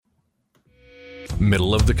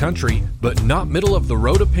Middle of the country, but not middle of the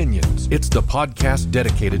road opinions. It's the podcast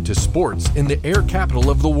dedicated to sports in the air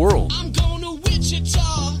capital of the world. I'm going to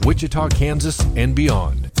Wichita. Wichita, Kansas, and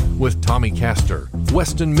beyond. With Tommy Castor,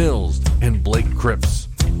 Weston Mills, and Blake Cripps.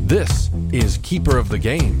 This is Keeper of the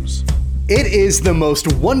Games. It is the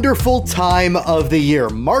most wonderful time of the year.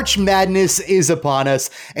 March Madness is upon us,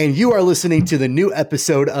 and you are listening to the new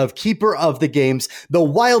episode of Keeper of the Games, the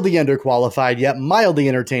wildly underqualified yet mildly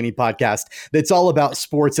entertaining podcast that's all about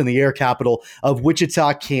sports in the air capital of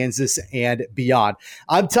Wichita, Kansas, and beyond.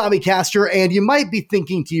 I'm Tommy Castor, and you might be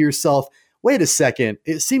thinking to yourself, wait a second,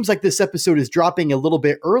 it seems like this episode is dropping a little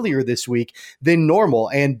bit earlier this week than normal.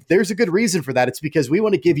 And there's a good reason for that. It's because we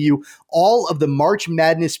want to give you all of the March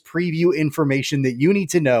Madness preview information that you need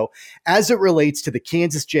to know as it relates to the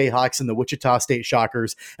Kansas Jayhawks and the Wichita State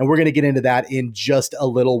Shockers. And we're going to get into that in just a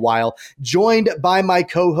little while. Joined by my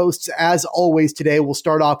co-hosts, as always, today, we'll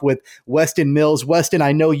start off with Weston Mills. Weston,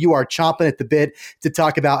 I know you are chomping at the bit to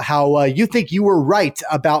talk about how you think you were right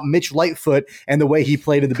about Mitch Lightfoot and the way he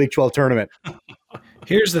played in the Big 12 tournament.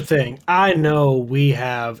 Here's the thing. I know we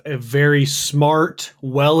have a very smart,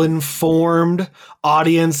 well-informed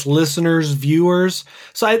audience, listeners, viewers.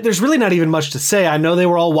 So there's really not even much to say. I know they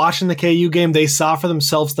were all watching the KU game. They saw for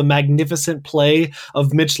themselves the magnificent play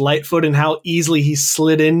of Mitch Lightfoot and how easily he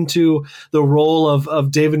slid into the role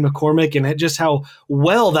of David McCormick and just how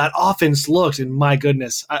well that offense looked. And my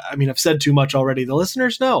goodness, I mean, I've said too much already. The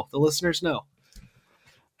listeners know. The listeners know.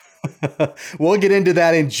 We'll get into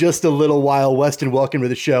that in just a little while. Weston, welcome to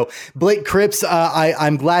the show. Blake Cripps,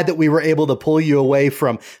 I'm glad that we were able to pull you away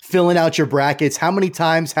from filling out your brackets. How many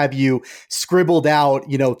times have you scribbled out,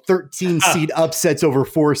 13 seed upsets over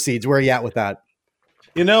 4 seeds? Where are you at with that?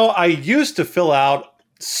 I used to fill out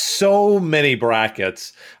so many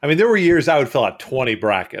brackets. I mean, there were years I would fill out 20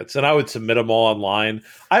 brackets and I would submit them all online.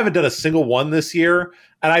 I haven't done a single one this year.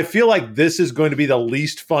 And I feel like this is going to be the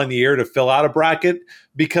least fun year to fill out a bracket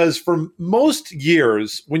because for most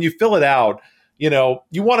years, when you fill it out, you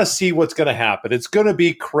want to see what's going to happen. It's going to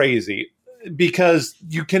be crazy because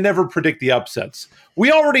you can never predict the upsets.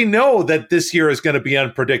 We already know that this year is going to be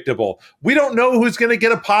unpredictable. We don't know who's going to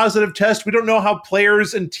get a positive test. We don't know how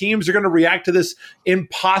players and teams are going to react to this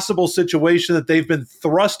impossible situation that they've been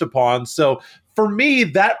thrust upon. So for me,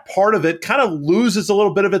 that part of it kind of loses a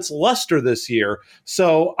little bit of its luster this year.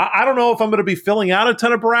 So I don't know if I'm going to be filling out a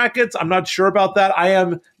ton of brackets. I'm not sure about that. I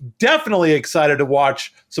am definitely excited to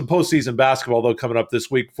watch some postseason basketball, though, coming up this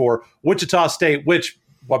week for Wichita State, which,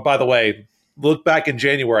 by the way, look back in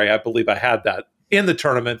January, I believe I had that in the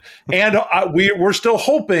tournament. And we're still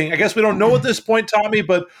hoping, I guess we don't know at this point, Tommy,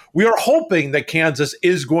 but we are hoping that Kansas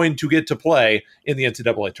is going to get to play in the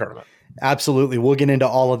NCAA tournament. Absolutely. We'll get into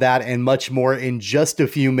all of that and much more in just a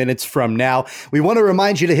few minutes from now. We want to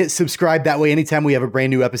remind you to hit subscribe. That way, anytime we have a brand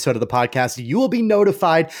new episode of the podcast, you will be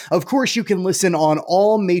notified. Of course, you can listen on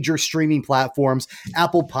all major streaming platforms,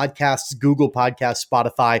 Apple Podcasts, Google Podcasts,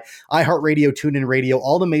 Spotify, iHeartRadio, TuneIn Radio,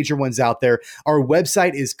 all the major ones out there. Our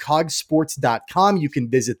website is cogsports.com. You can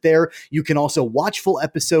visit there. You can also watch full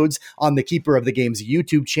episodes on the Keeper of the Games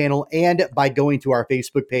YouTube channel and by going to our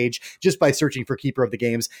Facebook page, just by searching for Keeper of the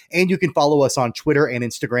Games. And you can follow us on Twitter and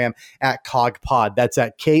Instagram at CogPod. That's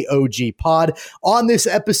at KOG Pod. On this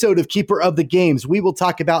episode of Keeper of the Games, we will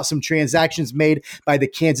talk about some transactions made by the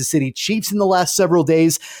Kansas City Chiefs in the last several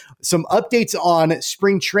days, some updates on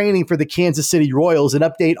spring training for the Kansas City Royals, an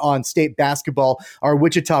update on state basketball, our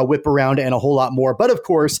Wichita whip around, and a whole lot more. But of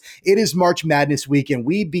course, it is March Madness week, and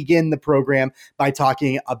we begin the program by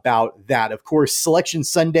talking about that. Of course, Selection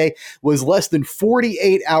Sunday was less than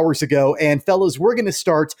 48 hours ago, and fellas, we're going to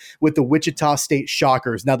start with the Wichita State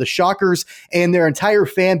Shockers. Now, the Shockers and their entire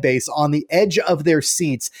fan base on the edge of their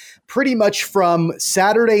seats pretty much from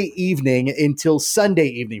Saturday evening until Sunday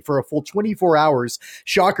evening for a full 24 hours.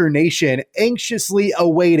 Shocker Nation anxiously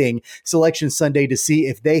awaiting Selection Sunday to see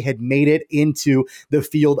if they had made it into the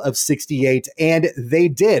field of 68, and they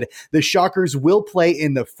did. The Shockers will play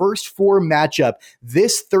in the first 4 matchup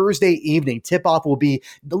this Thursday evening. Tip-off will be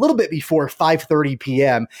a little bit before 5:30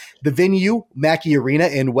 p.m. The venue, Mackey Arena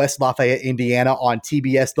in West Lafayette, Indiana on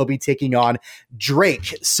TBS. They'll be taking on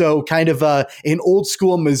Drake. So kind of an old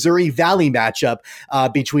school Missouri Valley matchup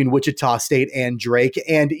between Wichita State and Drake.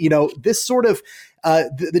 And, this sort of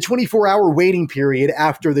the 24-hour waiting period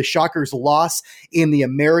after the Shockers' loss in the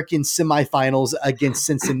American semifinals against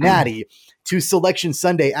Cincinnati to Selection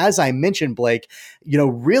Sunday, as I mentioned, Blake,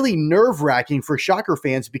 really nerve-wracking for Shocker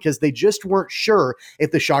fans because they just weren't sure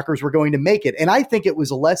if the Shockers were going to make it. And I think it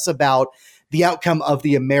was less about the outcome of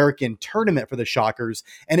the American tournament for the Shockers,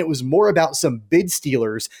 and it was more about some bid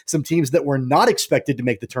stealers, some teams that were not expected to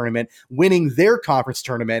make the tournament, winning their conference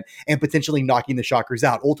tournament and potentially knocking the Shockers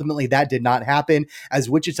out. Ultimately, that did not happen as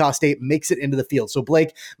Wichita State makes it into the field. So,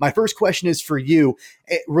 Blake, my first question is for you,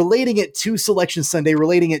 relating it to Selection Sunday,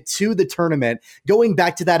 relating it to the tournament, going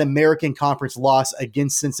back to that American Conference loss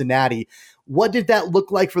against Cincinnati. What did that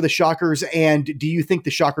look like for the Shockers, and do you think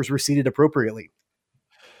the Shockers were seeded appropriately?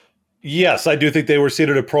 Yes, I do think they were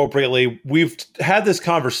seated appropriately. We've had this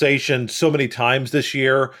conversation so many times this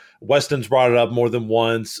year. Weston's brought it up more than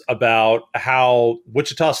once about how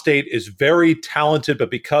Wichita State is very talented, but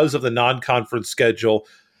because of the non-conference schedule,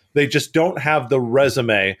 they just don't have the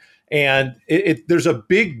resume. And there's a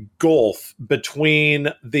big gulf between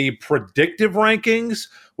the predictive rankings,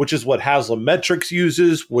 which is what Haslametrics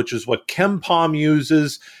uses, which is what KenPom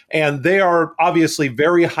uses. And they are obviously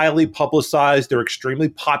very highly publicized. They're extremely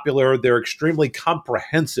popular. They're extremely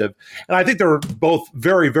comprehensive. And I think they're both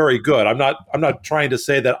very, very good. I'm not trying to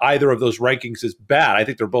say that either of those rankings is bad. I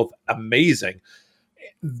think they're both amazing.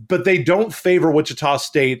 But they don't favor Wichita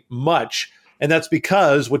State much. And that's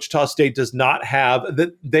because Wichita State does not have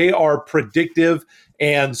that. They are predictive,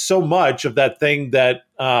 and so much of that thing that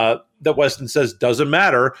that Weston says doesn't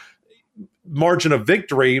matter, margin of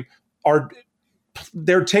victory,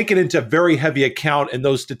 they're taken into very heavy account in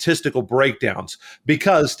those statistical breakdowns,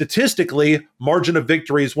 because statistically, margin of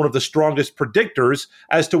victory is one of the strongest predictors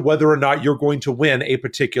as to whether or not you're going to win a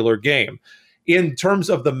particular game. In terms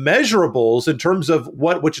of the measurables, in terms of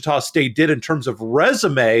what Wichita State did in terms of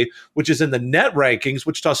resume, which is in the net rankings,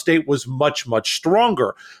 Wichita State was much, much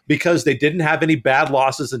stronger because they didn't have any bad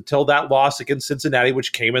losses until that loss against Cincinnati,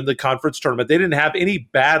 which came in the conference tournament. They didn't have any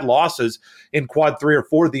bad losses in quad 3 or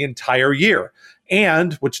 4 the entire year.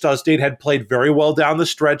 And Wichita State had played very well down the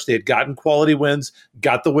stretch. They had gotten quality wins,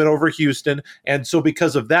 got the win over Houston. And so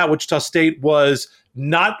because of that, Wichita State was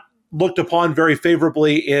not looked upon very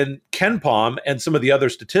favorably in KenPom and some of the other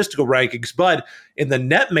statistical rankings, but in the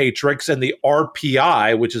net matrix and the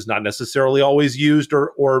RPI, which is not necessarily always used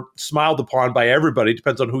or smiled upon by everybody,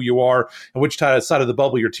 depends on who you are and which side of the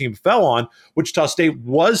bubble your team fell on, Wichita State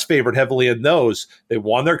was favored heavily in those. They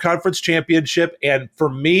won their conference championship, and for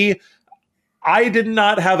me, I did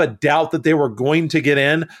not have a doubt that they were going to get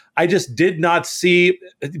in. I just did not see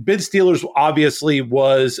bid stealers. Obviously,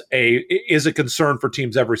 is a concern for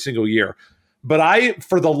teams every single year. But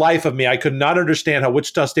for the life of me, I could not understand how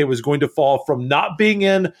Wichita State was going to fall from not being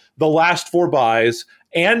in the last 4 buys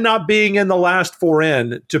and not being in the last 4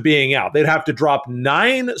 in to being out. They'd have to drop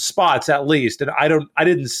 9 spots at least. And I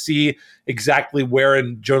didn't see exactly where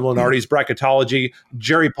in Joe Lunardi's bracketology.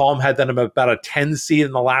 Jerry Palm had them about a 10 seed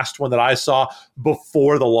in the last one that I saw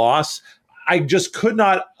before the loss. I just could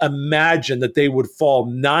not imagine that they would fall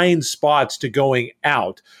 9 spots to going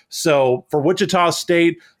out. So for Wichita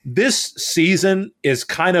State, this season is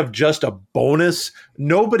kind of just a bonus.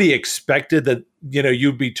 Nobody expected that,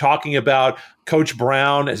 you'd be talking about Coach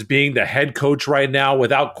Brown as being the head coach right now,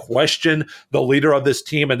 without question, the leader of this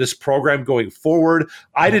team and this program going forward.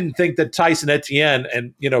 I didn't think that Tyson Etienne,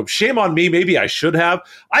 and, shame on me, maybe I should have.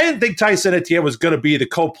 I didn't think Tyson Etienne was going to be the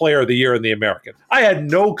co-player of the year in the American. I had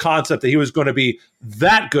no concept that he was going to be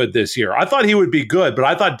that good this year. I thought he would be good, but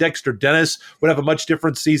I thought Dexter Dennis would have a much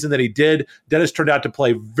different season than he did. Dennis turned out to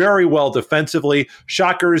play very well defensively.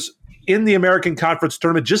 Shockers in the American Conference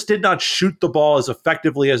tournament just did not shoot the ball as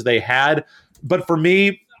effectively as they had. But for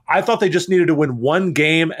me, I thought they just needed to win 1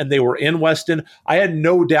 game, and they were in Weston. I had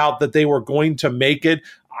no doubt that they were going to make it.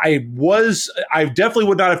 I definitely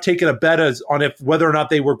would not have taken a bet on whether or not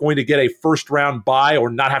they were going to get a first round bye or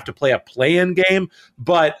not have to play a play-in game.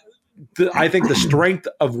 But I think the strength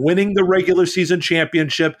of winning the regular season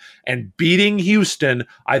championship and beating Houston,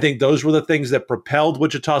 I think those were the things that propelled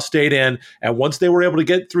Wichita State in. And once they were able to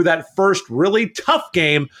get through that first really tough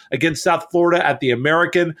game against South Florida at the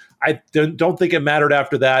American, I don't think it mattered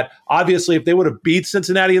after that. Obviously, if they would have beat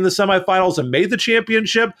Cincinnati in the semifinals and made the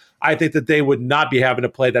championship, I think that they would not be having to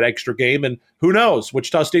play that extra game. And who knows?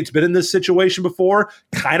 Wichita State's been in this situation before,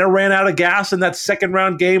 kind of ran out of gas in that second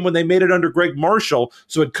round game when they made it under Greg Marshall.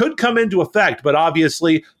 So it could come into effect. But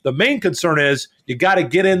obviously, the main concern is you got to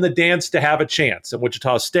get in the dance to have a chance. And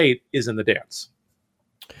Wichita State is in the dance.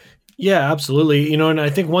 Yeah, absolutely. And I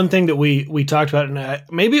think one thing that we talked about, and I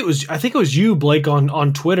think it was you, Blake,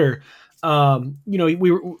 on Twitter.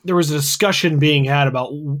 There was a discussion being had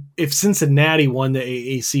about if Cincinnati won the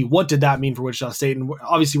AAC, what did that mean for Wichita State? And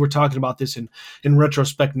obviously, we're talking about this in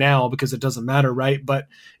retrospect now because it doesn't matter, right? But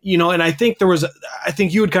and I think I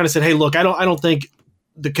think you had kind of said, hey, look, I don't think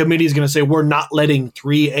the committee is going to say we're not letting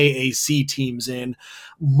 3 AAC teams in.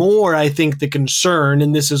 More, I think the concern,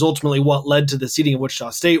 and this is ultimately what led to the seeding of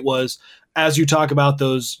Wichita State, was as you talk about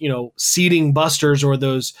those, seeding busters or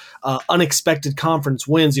those unexpected conference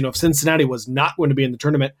wins. If Cincinnati was not going to be in the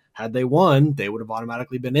tournament, had they won, they would have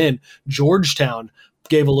automatically been in. Georgetown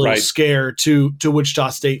gave a little scare to Wichita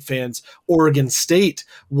State fans. Oregon State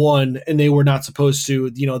won, and they were not supposed to.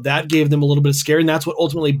 That gave them a little bit of scare, and that's what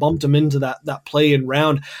ultimately bumped them into that play-in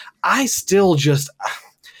round. I still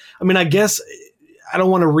I guess I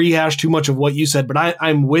don't want to rehash too much of what you said, but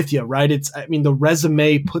I'm with you, right? The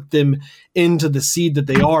resume put them into the seed that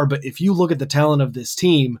they are, but if you look at the talent of this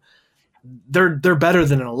team, they're better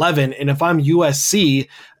than an 11. And if I'm USC,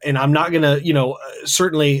 and I'm not going to,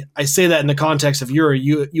 certainly I say that in the context of you're a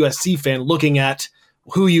USC fan looking at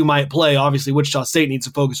who you might play. Obviously, Wichita State needs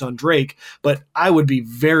to focus on Drake, but I would be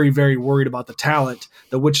very, very worried about the talent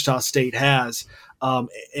that Wichita State has.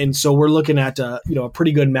 And so we're looking at a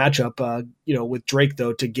pretty good matchup, with Drake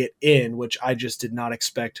though to get in, which I just did not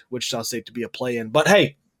expect Wichita State to be a play-in. But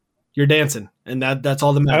hey, you're dancing, and that's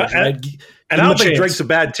all that matters, right? And I don't think Drake's a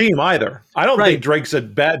bad team either. I don't think Drake's a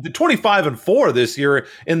bad 25-4 this year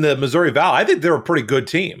in the Missouri Valley. I think they're a pretty good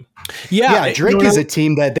team. Yeah, Drake is a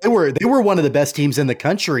team that they were one of the best teams in the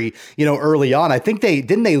country, early on. I think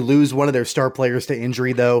they lose one of their star players to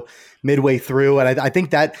injury though midway through, and I think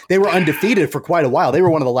that they were undefeated for quite a while. They were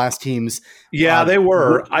one of the last teams. Yeah, they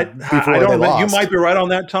were. I don't know. You might be right on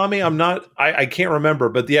that, Tommy. I'm not. I can't remember,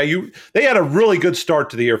 but yeah, they had a really good start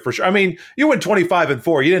to the year for sure. I mean, you went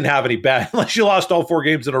 25-4. You didn't have any bad unless you lost all 4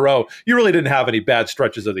 games in a row. You really didn't have any bad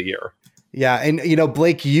stretches of the year. Yeah, and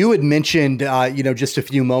Blake, you had mentioned just a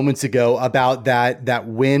few moments ago about that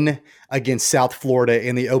win against South Florida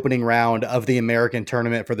in the opening round of the American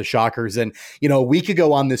tournament for the Shockers. And a week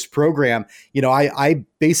ago on this program, I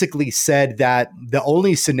basically said that the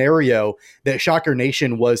only scenario that Shocker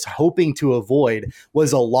Nation was hoping to avoid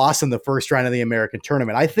was a loss in the first round of the American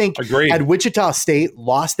tournament. I think had Wichita State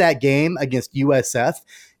lost that game against USF,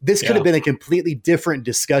 this could have been a completely different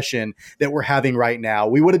discussion that we're having right now.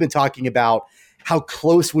 We would have been talking about how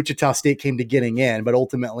close Wichita State came to getting in, but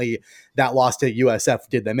ultimately that loss to USF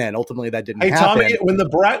did them in. Ultimately, that didn't happen. Tommy,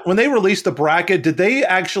 when they released the bracket, did they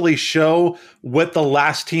actually show what the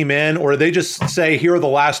last team in, or did they just say here are the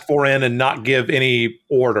last 4 in and not give any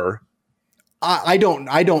order? I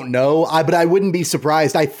don't know, but I wouldn't be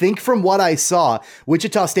surprised. I think from what I saw,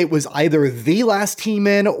 Wichita State was either the last team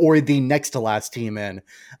in or the next to last team in.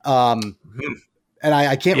 And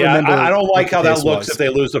I can't remember. I don't like how that looks if they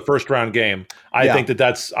lose the first round game. I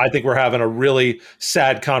think we're having a really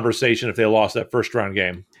sad conversation if they lost that first round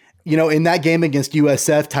game. In that game against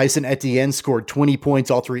USF, Tyson Etienne scored 20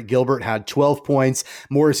 points. Alterique Gilbert had 12 points.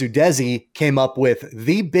 Morris Udeze came up with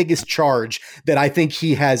the biggest charge that I think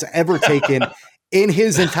he has ever taken in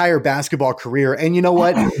his entire basketball career. And you know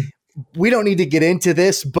what? We don't need to get into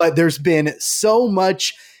this, but there's been so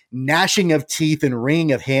much gnashing of teeth and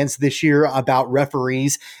wringing of hands this year about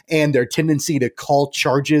referees and their tendency to call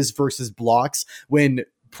charges versus blocks when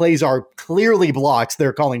plays are clearly blocks.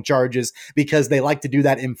 They're calling charges because they like to do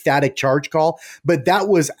that emphatic charge call. But that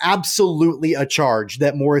was absolutely a charge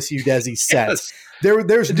that Morris Udeze set. Yes.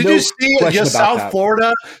 There's Did no you see just South that.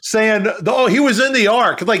 Florida saying, he was in the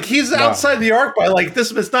arc. Like, he's outside the arc by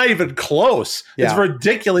it's not even close. Yeah. It's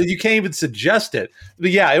ridiculous. You can't even suggest it.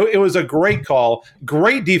 But yeah, it was a great call.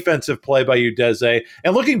 Great defensive play by Udeze.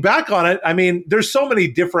 And looking back on it, I mean, there's so many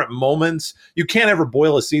different moments. You can't ever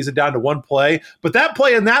boil a season down to one play. But that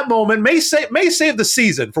play in that moment may save the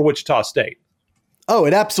season for Wichita State. Oh,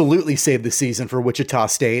 it absolutely saved the season for Wichita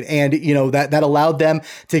State. And, that allowed them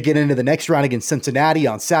to get into the next round against Cincinnati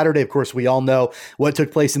on Saturday. Of course, we all know what took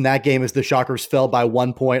place in that game as the Shockers fell by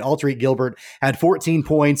 1 point. Alterique Gilbert had 14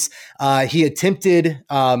 points. He attempted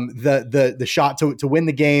the shot to win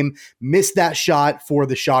the game, missed that shot for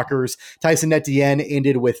the Shockers. Tyson Etienne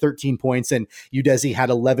ended with 13 points, and Udeze had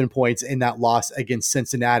 11 points in that loss against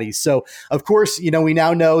Cincinnati. So, of course, we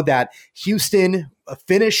now know that Houston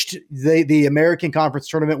finished the American Conference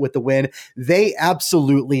tournament with the win. They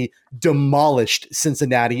absolutely demolished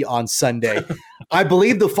Cincinnati on Sunday. I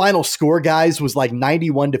believe the final score, guys, was like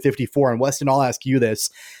 91-54. And Weston, I'll ask you this.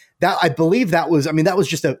 It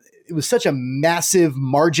was such a massive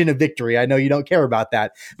margin of victory. I know you don't care about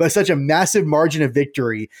that, but such a massive margin of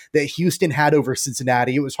victory that Houston had over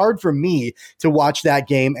Cincinnati. It was hard for me to watch that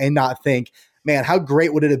game and not think, man, how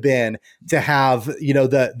great would it have been to have,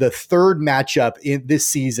 the third matchup in this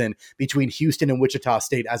season between Houston and Wichita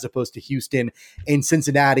State as opposed to Houston and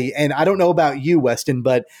Cincinnati. And I don't know about you, Weston,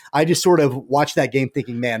 but I just sort of watched that game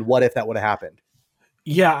thinking, man, what if that would have happened?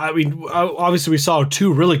 Yeah, I mean, obviously we saw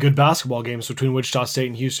two really good basketball games between Wichita State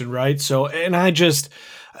and Houston, right? So, and I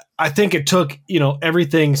think it took,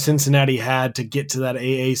 everything Cincinnati had to get to that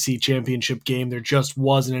AAC championship game. There just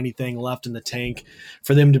wasn't anything left in the tank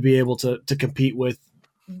for them to be able to compete with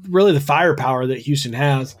really the firepower that Houston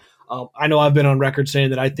has. I know I've been on record saying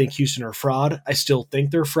that I think Houston are fraud. I still think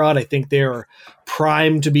they're fraud. I think they are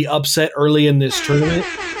primed to be upset early in this tournament.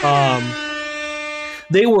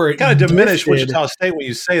 They were kind of diminish Wichita State when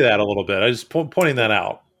you say that a little bit. I just pointing that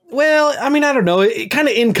out. Well, I mean, I don't know. It kind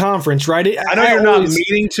of in conference, right? I know you're not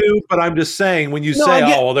meaning to, but I'm just saying when you say,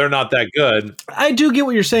 they're not that good. I do get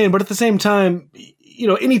what you're saying, but at the same time,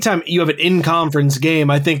 anytime you have an in-conference game,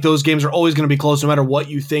 I think those games are always going to be close no matter what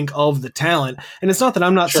you think of the talent. And it's not that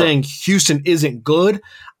I'm not saying Houston isn't good.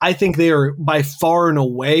 I think they are by far and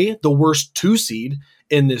away the worst 2 seed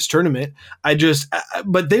in this tournament.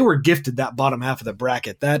 But they were gifted that bottom half of the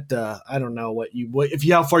bracket. That I don't know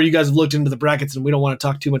how far you guys have looked into the brackets, and we don't want to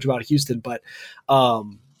talk too much about Houston. But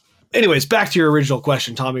anyways, back to your original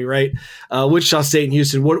question, Tommy. Right, Wichita State and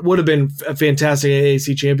Houston would have been a fantastic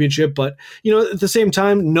AAC championship. But at the same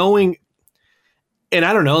time, knowing. And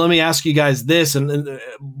I don't know, let me ask you guys this, and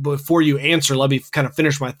before you answer, let me kind of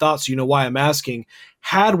finish my thoughts so you know why I'm asking.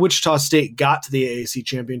 Had Wichita State got to the AAC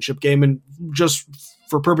championship game, and just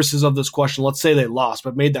for purposes of this question, let's say they lost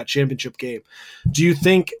but made that championship game, do you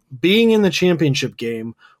think being in the championship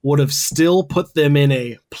game would have still put them in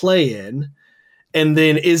a play-in? And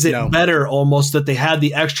then is it better almost that they had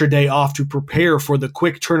the extra day off to prepare for the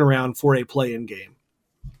quick turnaround for a play-in game?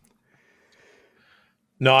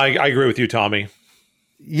 No, I agree with you, Tommy.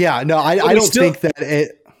 Yeah, no, I don't think that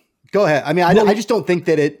it. Go ahead. I mean, I just don't think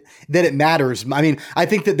that it matters. I mean, I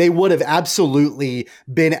think that they would have absolutely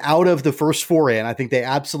been out of the first 4 in. I think they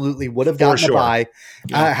absolutely would have gotten a bye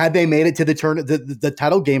had they made it to the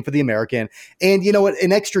title game for the American. And you know what?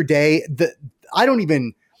 An extra day. I don't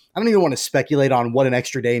even want to speculate on what an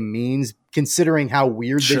extra day means, considering how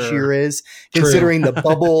weird this year is, considering the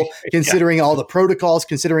bubble, considering all the protocols,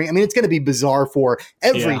 it's going to be bizarre for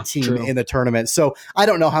every team in the tournament. So I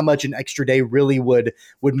don't know how much an extra day really would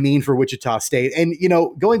mean for Wichita State. And,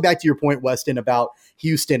 going back to your point, Weston, about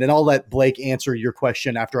Houston, and I'll let Blake answer your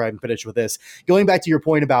question after I'm finished with this. Going back to your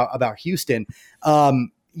point about Houston,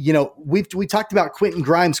 we talked about Quentin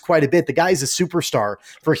Grimes quite a bit. The guy's a superstar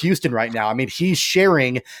for Houston right now. I mean, he's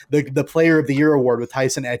sharing the Player of the Year award with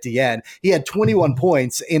Tyson Etienne. He had 21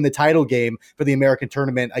 points in the title game for the American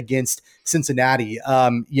tournament against Cincinnati.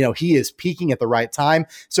 He is peaking at the right time.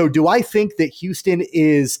 So do I think that Houston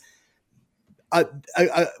is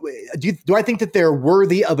do I think that they're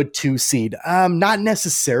worthy of a 2 seed? Not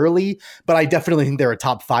necessarily, but I definitely think they're a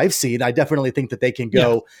top 5 seed. I definitely think that they can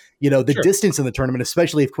go, distance in the tournament,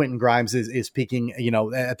 especially if Quentin Grimes is peaking,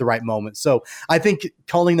 at the right moment. So I think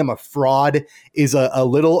calling them a fraud is a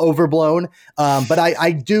little overblown. But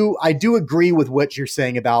I do agree with what you're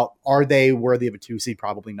saying about, are they worthy of a 2 seed?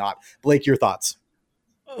 Probably not. Blake, your thoughts?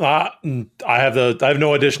 I have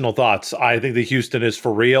no additional thoughts. I think the Houston is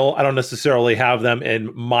for real. I don't necessarily have them in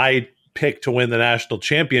my pick to win the national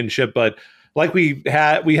championship, but like we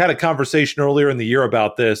had a conversation earlier in the year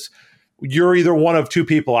about this. You're either one of 2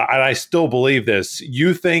 people, and I still believe this.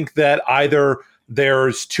 You think that either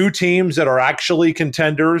there's 2 teams that are actually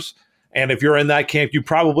contenders, and if you're in that camp, you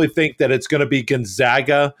probably think that it's going to be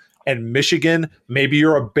Gonzaga and Michigan. Maybe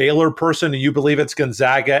you're a Baylor person and you believe it's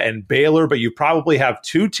Gonzaga and Baylor, but you probably have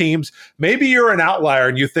 2 teams. Maybe you're an outlier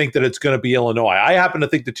and you think that it's going to be Illinois. I happen to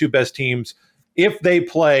think the 2 best teams, if they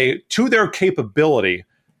play to their capability,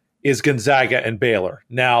 is Gonzaga and Baylor.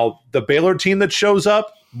 Now, the Baylor team that shows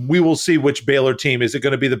up, we will see which Baylor team. Is it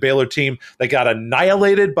going to be the Baylor team that got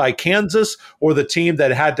annihilated by Kansas, or the team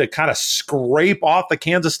that had to kind of scrape off the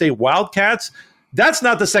Kansas State Wildcats? That's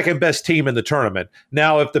not the second best team in the tournament.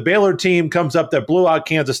 Now, if the Baylor team comes up that blew out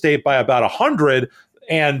Kansas State by about 100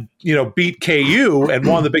 and, beat KU and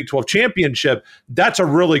won the Big 12 championship, that's a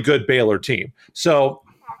really good Baylor team. So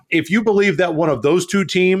if you believe that one of those 2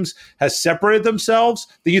 teams has separated themselves,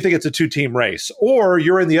 then you think it's a 2-team race. Or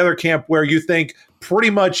you're in the other camp where you think pretty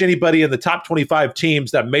much anybody in the top 25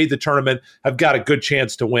 teams that made the tournament have got a good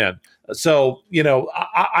chance to win. So,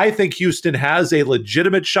 I think Houston has a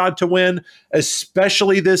legitimate shot to win,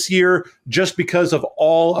 especially this year, just because of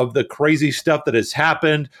all of the crazy stuff that has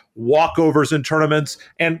happened, walkovers in tournaments,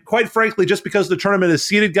 and quite frankly, just because the tournament is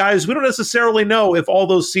seeded, guys, we don't necessarily know if all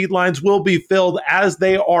those seed lines will be filled as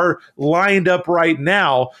they are lined up right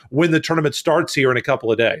now when the tournament starts here in a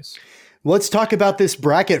couple of days. Let's talk about this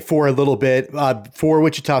bracket for a little bit for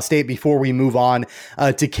Wichita State before we move on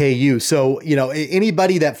to KU. So,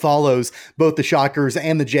 anybody that follows both the Shockers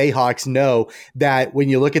and the Jayhawks know that when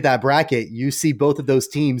you look at that bracket, you see both of those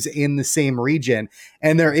teams in the same region.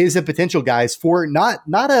 And there is a potential, guys, for not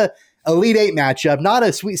a Elite Eight matchup, not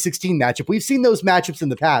a Sweet 16 matchup. We've seen those matchups in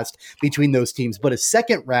the past between those teams, but a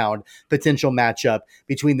second round potential matchup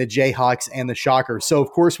between the Jayhawks and the Shockers. So, of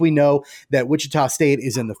course, we know that Wichita State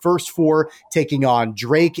is in the first four, taking on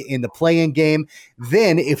Drake in the play-in game.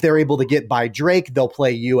 Then, if they're able to get by Drake, they'll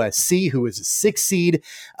play USC, who is a 6 seed.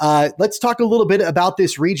 Let's talk a little bit about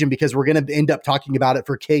this region because we're going to end up talking about it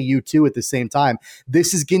for KU too at the same time.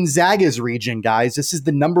 This is Gonzaga's region, guys. This is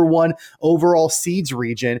the number 1 overall seeds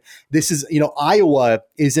region. This is, Iowa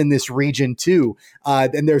is in this region too.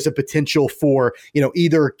 And there's a potential for,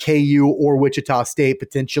 either KU or Wichita State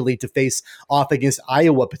potentially to face off against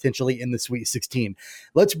Iowa potentially in the Sweet 16.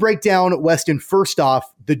 Let's break down, Weston, first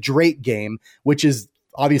off, the Drake game, which is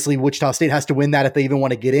obviously Wichita State has to win that if they even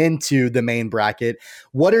want to get into the main bracket.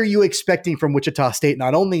 What are you expecting from Wichita State,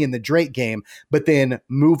 not only in the Drake game, but then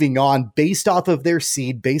moving on based off of their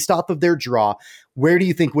seed, based off of their draw? Where do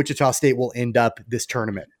you think Wichita State will end up this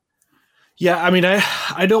tournament? Yeah, I mean,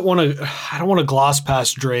 I don't want to gloss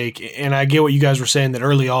past Drake, and I get what you guys were saying that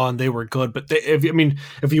early on they were good, but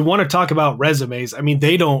if you want to talk about resumes, I mean,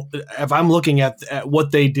 they don't. If I'm looking at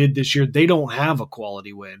what they did this year, they don't have a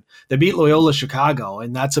quality win. They beat Loyola Chicago,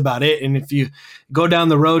 and that's about it. And if you go down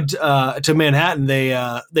the road to Manhattan, they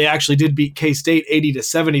actually did beat K-State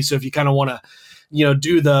 80-70. So if you kind of want to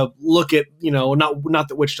do the look at, not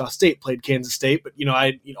that Wichita State played Kansas State, but,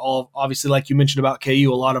 obviously, like you mentioned about KU,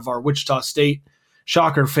 a lot of our Wichita State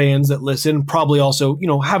Shocker fans that listen probably also,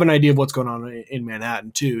 have an idea of what's going on in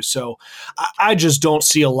Manhattan too. So I just don't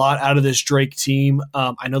see a lot out of this Drake team.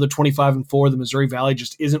 I know they're 25-4. The Missouri Valley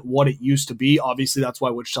just isn't what it used to be. Obviously, that's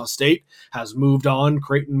why Wichita State has moved on.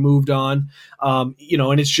 Creighton moved on, and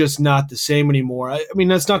it's just not the same anymore. I mean,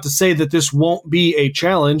 that's not to say that this won't be a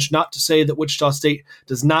challenge, not to say that Wichita State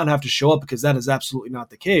does not have to show up, because that is absolutely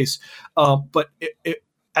not the case. But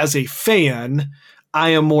as a fan,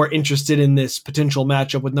 I am more interested in this potential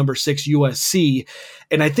matchup with number 6 USC.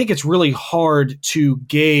 And I think it's really hard to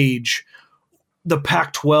gauge the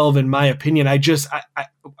Pac-12, in my opinion. I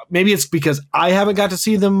maybe it's because I haven't got to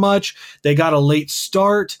see them much. They got a late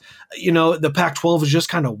start. The Pac-12 is just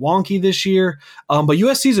kind of wonky this year. But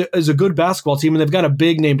USC is a good basketball team, and they've got a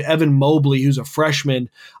big named Evan Mobley, who's a freshman,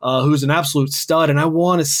 who's an absolute stud. And I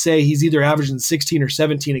want to say he's either averaging 16 or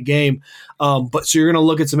 17 a game. But so you're going to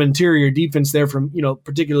look at some interior defense there from,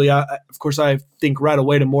 particularly, of course, I think right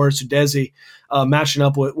away to Morris Udeze matching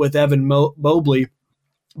up with Evan Mobley.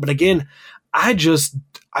 But again, I just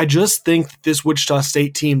think that this Wichita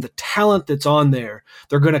State team, the talent that's on there,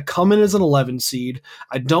 they're going to come in as an 11 seed.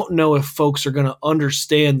 I don't know if folks are going to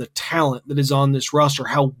understand the talent that is on this roster,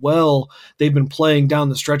 how well they've been playing down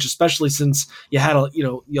the stretch, especially since you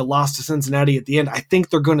lost to Cincinnati at the end. I think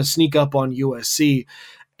they're going to sneak up on USC.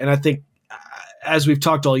 And I think, as we've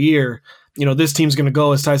talked all year, this team's going to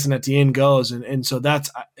go as Tyson Etienne goes. And so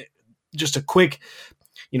that's just a quick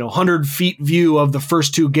 100 feet view of the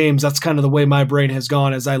first two games. That's kind of the way my brain has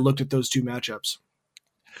gone as I looked at those two matchups.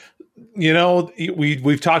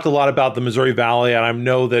 We've talked a lot about the Missouri Valley, and I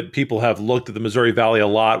know that people have looked at the Missouri Valley a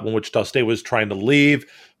lot when Wichita State was trying to leave.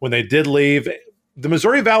 When they did leave, the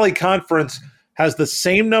Missouri Valley Conference has the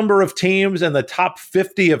same number of teams in the top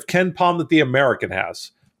 50 of KenPom that the American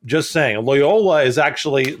has. Just saying. Loyola is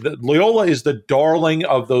the darling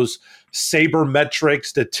of those sabermetric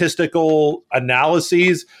statistical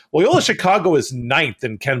analyses. Loyola Chicago is 9th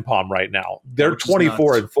in KenPom right now. They're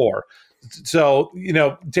 24-4. So,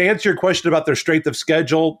 to answer your question about their strength of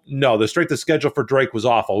schedule, no, the strength of schedule for Drake was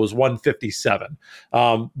awful. It was 157.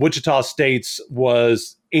 Wichita State's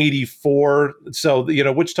was 84. So,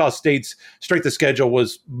 Wichita State's strength of schedule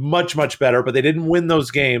was much, much better, but they didn't win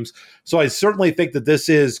those games. So I certainly think that this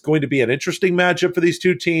is going to be an interesting matchup for these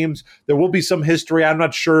two teams. There will be some history. I'm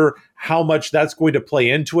not sure how much that's going to play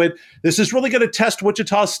into it. This is really going to test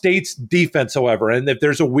Wichita State's defense, however. And if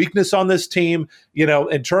there's a weakness on this team,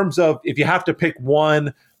 in terms of if you have to pick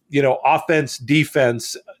one, offense,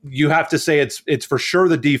 defense, you have to say it's for sure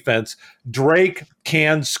the defense. Drake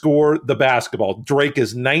can score the basketball. Drake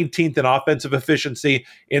is 19th in offensive efficiency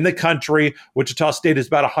in the country. Wichita State is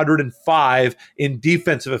about 105 in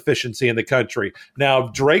defensive efficiency in the country. Now,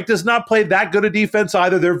 Drake does not play that good a defense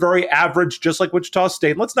either. They're very average, just like Wichita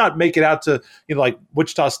State. Let's not make it out to, like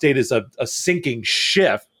Wichita State is a sinking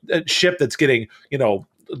ship that's getting,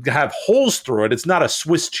 have holes through it. It's not a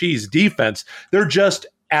Swiss cheese defense. They're just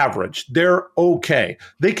average. They're okay.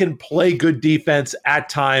 They can play good defense at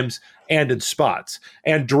times and in spots.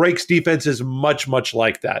 And Drake's defense is much, much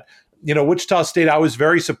like that. Wichita State, I was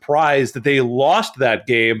very surprised that they lost that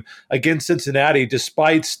game against Cincinnati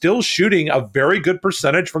despite still shooting a very good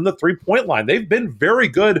percentage from the three-point line. They've been very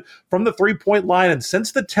good from the three-point line, and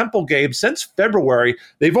since the Temple game, since February,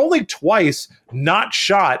 they've only twice not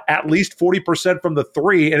shot at least 40% from the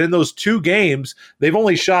three, and in those two games, they've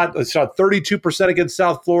only shot 32% against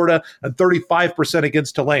South Florida and 35%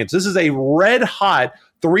 against Tulane. So this is a red-hot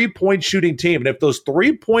three-point shooting team. And if those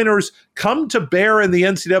three-pointers come to bear in the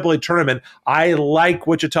NCAA tournament, I like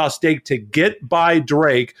Wichita State to get by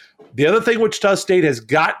Drake. The other thing Wichita State has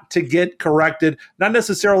got to get corrected, not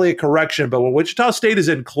necessarily a correction, but when Wichita State is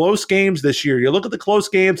in close games this year, you look at the close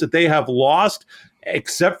games that they have lost,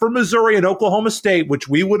 except for Missouri and Oklahoma State, which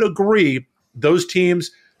we would agree, those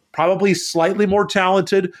teams probably slightly more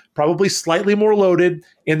talented, probably slightly more loaded.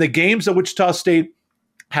 In the games that Wichita State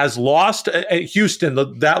has lost at Houston,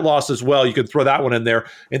 that loss as well. You can throw that one in there.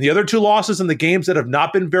 And the other two losses in the games that have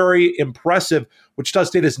not been very impressive, Wichita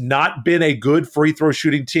State has not been a good free throw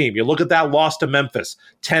shooting team. You look at that loss to Memphis,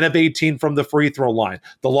 10 of 18 from the free throw line.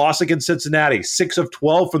 The loss against Cincinnati, 6 of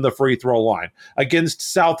 12 from the free throw line. Against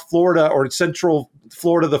South Florida or Central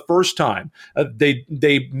Florida the first time,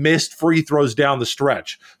 they missed free throws down the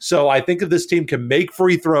stretch. So I think if this team can make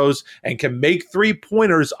free throws and can make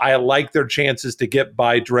three-pointers, I like their chances to get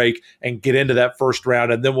by Drake and get into that first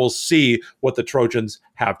round, and then we'll see what the Trojans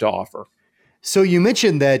have to offer. So you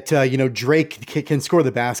mentioned that, Drake can score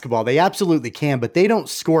the basketball. They absolutely can, but they don't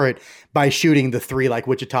score it by shooting the three like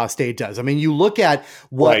Wichita State does. I mean, you look at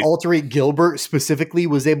what Alterate Gilbert specifically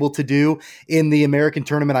was able to do in the American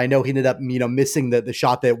tournament. I know he ended up, missing the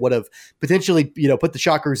shot that would have potentially, put the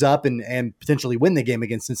Shockers up and potentially win the game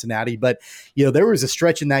against Cincinnati. But, there was a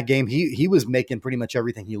stretch in that game. He was making pretty much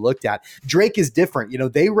everything he looked at. Drake is different.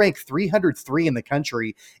 They rank 303 in the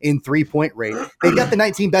country in 3-point rate. They got the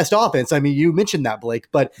 19 best offense. I mean, you mentioned that, Blake,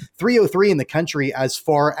 but 303 in the country as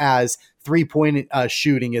far as 3-point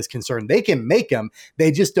shooting is concerned. They can make them.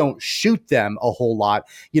 They just don't shoot them a whole lot.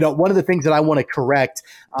 One of the things that I want to correct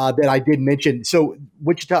that I did mention, so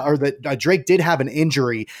Drake did have an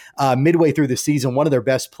injury midway through the season. One of their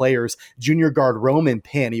best players, junior guard Roman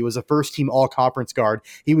Penn, he was a first team all conference guard.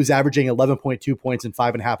 He was averaging 11.2 points and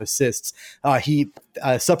 5.5 assists. He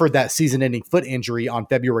suffered that season ending foot injury on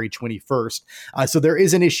February 21st. So there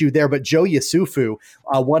is an issue there, but Joe Yusufu,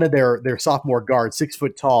 one of their sophomore guards, 6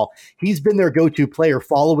 foot tall, he's been their go-to player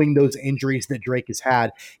following those injuries that Drake has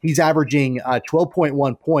had. He's averaging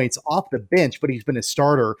 12.1 points off the bench, but he's been a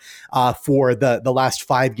starter for the last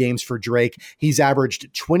 5 games for Drake. He's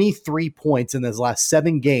averaged 23 points in his last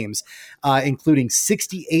 7 games, including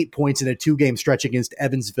 68 points in a 2-game stretch against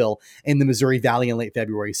Evansville in the Missouri Valley in late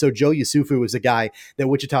February. So Joe Yusufu is a guy that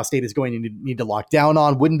Wichita State is going to need to lock down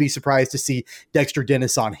on. Wouldn't be surprised to see Dexter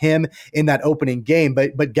Dennis on him in that opening game.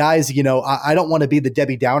 But guys, I don't want to be the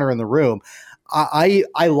Debbie Downer in the room.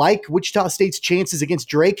 I like Wichita State's chances against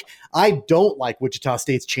Drake. I don't like Wichita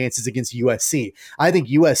State's chances against USC. I think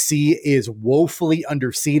USC is woefully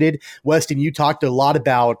underseeded. Weston, you talked a lot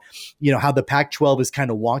about, how the Pac-12 is kind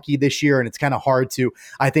of wonky this year, and it's kind of hard to,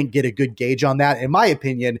 I think, get a good gauge on that. In my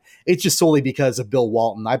opinion, it's just solely because of Bill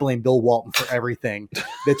Walton. I blame Bill Walton for everything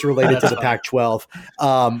that's related to the Pac-12.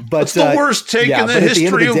 But it's the worst take in the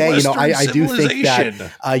history of Western I do think that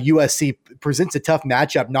USC presents a tough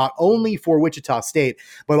matchup, not only for Wichita State,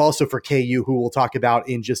 but also for KU, who we'll talk about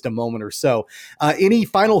in just a moment or so. Any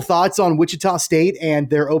final thoughts on Wichita State and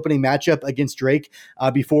their opening matchup against Drake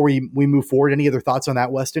before we move forward? Any other thoughts on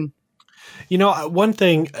that, Weston? One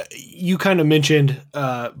thing you kind of mentioned,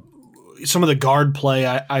 some of the guard play,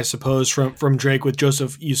 I suppose, from Drake with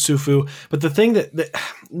Joseph Yusufu. But the thing that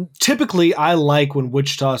typically I like when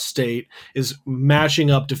Wichita State is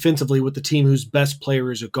matching up defensively with the team whose best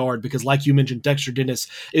player is a guard, because like you mentioned, Dexter Dennis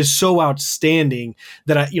is so outstanding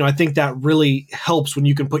that I think that really helps when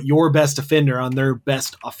you can put your best defender on their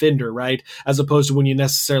best offender, right? As opposed to when you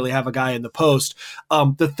necessarily have a guy in the post.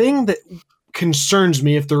 The thing that concerns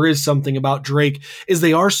me, if there is something about Drake, is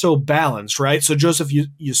they are so balanced, right? So Joseph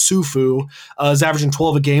Yusufu is averaging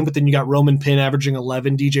 12 a game, but then you got Roman Penn averaging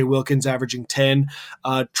 11, DJ Wilkins averaging 10,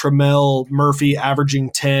 Tremel Murphy averaging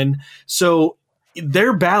 10. So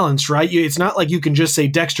they're balanced, right? It's not like you can just say,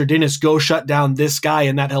 Dexter Dennis, go shut down this guy,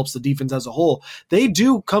 and that helps the defense as a whole. They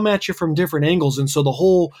do come at you from different angles, and so the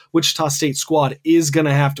whole Wichita State squad is going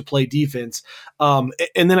to have to play defense. And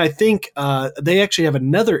then I think they actually have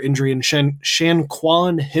another injury in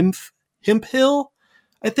Shanquan Hemphill.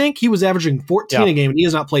 I think he was averaging 14 a game, and he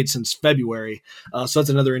has not played since February. So that's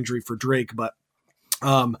another injury for Drake. But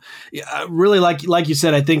Yeah, really, like you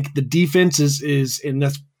said, I think the defense is, and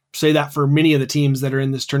that's say that for many of the teams that are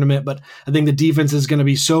in this tournament, but I think the defense is going to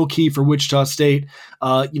be so key for Wichita State.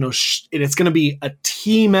 And it's going to be a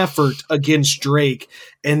team effort against Drake.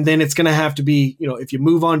 And then it's going to have to be, if you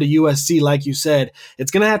move on to USC, like you said,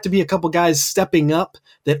 it's going to have to be a couple guys stepping up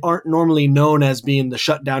that aren't normally known as being the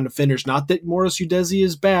shutdown defenders. Not that Morris Udeze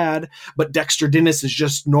is bad, but Dexter Dennis is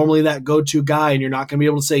just normally that go-to guy. And you're not going to be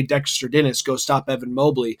able to say, Dexter Dennis, go stop Evan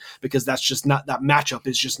Mobley, because that's just not, that matchup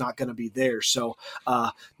is just not going to be there. So,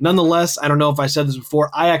 nonetheless, I don't know if I said this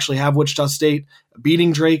before, I actually have Wichita State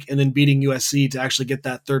beating Drake and then beating USC to actually get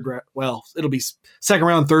that third round. Well, it'll be second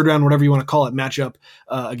round, third round, whatever you want to call it, matchup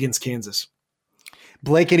against Kansas.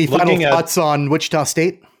 Blake, any final thoughts on Wichita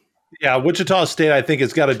State? Yeah, Wichita State, I think,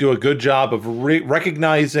 has got to do a good job of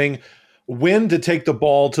recognizing when to take the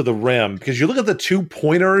ball to the rim, because you look at the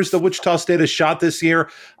 2-pointers that Wichita State has shot this year,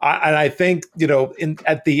 and I think,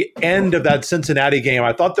 at the end of that Cincinnati game,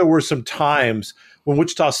 I thought there were some times when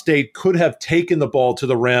Wichita State could have taken the ball to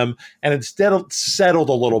the rim and instead settled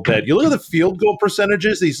a little bit. You look at the field goal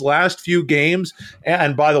percentages these last few games,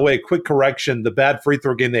 and by the way, quick correction, the bad free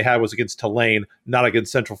throw game they had was against Tulane, not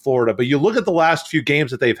against Central Florida. But you look at the last few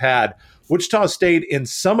games that they've had, Wichita State in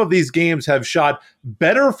some of these games have shot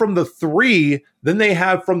better from the 3 than they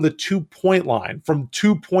have from the 2-point line, from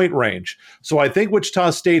 2-point range. So I think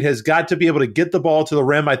Wichita State has got to be able to get the ball to the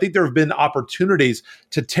rim. I think there have been opportunities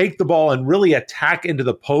to take the ball and really attack into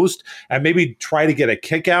the post and maybe try to get a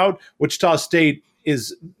kick out. Wichita State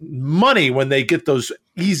is money when they get those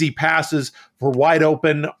easy passes for wide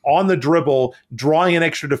open on the dribble, drawing an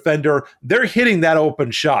extra defender. They're hitting that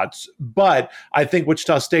open shots. But I think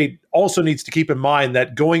Wichita State also needs to keep in mind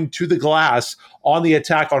that going to the glass on the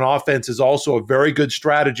attack on offense is also a very good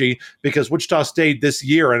strategy, because Wichita State this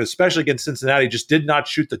year, and especially against Cincinnati, just did not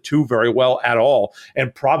shoot the 2 very well at all,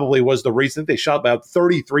 and probably was the reason they shot about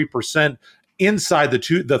 33% inside the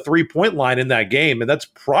 3-point line in that game. And that's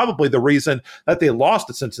probably the reason that they lost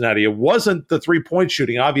to Cincinnati. It wasn't the 3-point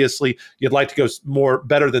shooting. Obviously, you'd like to go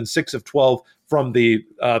better than 6 of 12 from the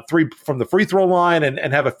free throw line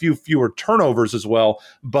and have a few fewer turnovers as well.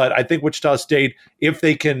 But I think Wichita State, if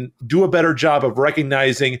they can do a better job of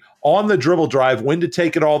recognizing on the dribble drive when to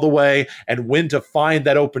take it all the way and when to find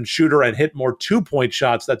that open shooter and hit more 2-point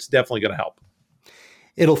shots, that's definitely going to help.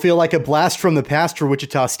 It'll feel like a blast from the past for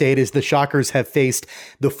Wichita State as the Shockers have faced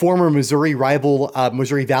the former Missouri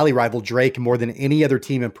Valley rival Drake more than any other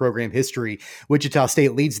team in program history. Wichita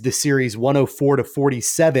State leads the series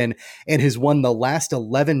 104-47 and has won the last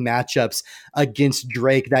 11 matchups against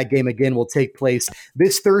Drake. That game again will take place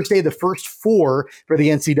this Thursday, the first 4 for the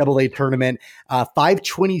NCAA tournament,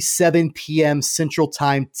 5:27 p.m. Central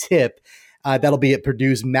Time tip. That'll be at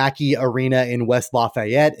Purdue's Mackey Arena in West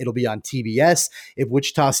Lafayette. It'll be on TBS. If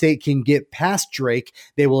Wichita State can get past Drake,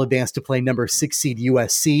 they will advance to play number 6 seed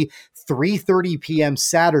USC. 3:30 p.m.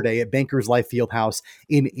 Saturday at Bankers Life Fieldhouse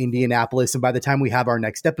in Indianapolis. And by the time we have our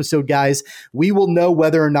next episode, guys, we will know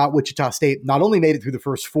whether or not Wichita State not only made it through the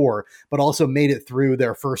first 4, but also made it through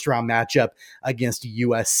their first round matchup against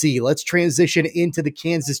USC. Let's transition into the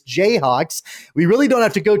Kansas Jayhawks. We really don't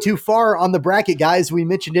have to go too far on the bracket, guys. We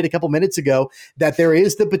mentioned it a couple minutes ago that there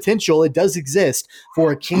is the potential, it does exist,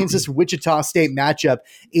 for a Kansas-Wichita State matchup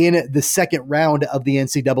in the second round of the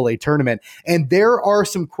NCAA tournament. And there are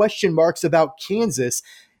some question marks about Kansas,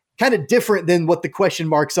 kind of different than what the question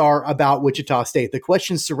marks are about Wichita State. The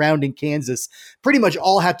questions surrounding Kansas pretty much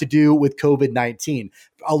all have to do with COVID-19.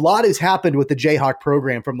 A lot has happened with the Jayhawk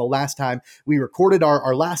program from the last time we recorded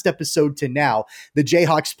our last episode to now. The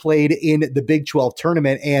Jayhawks played in the Big 12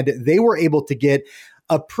 tournament, and they were able to get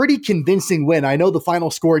a pretty convincing win. I know the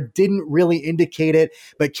final score didn't really indicate it,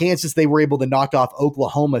 but Kansas, they were able to knock off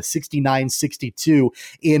Oklahoma 69-62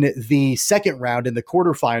 in the second round in the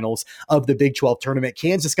quarterfinals of the Big 12 tournament.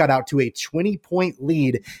 Kansas got out to a 20-point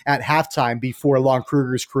lead at halftime before Lon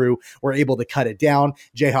Kruger's crew were able to cut it down.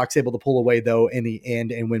 Jayhawks able to pull away, though, in the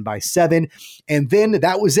end and win by 7. And then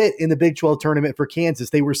that was it in the Big 12 tournament for Kansas.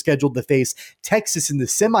 They were scheduled to face Texas in the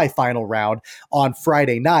semifinal round on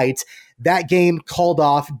Friday night. That game called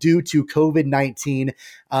off due to COVID-19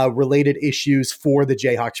 related issues for the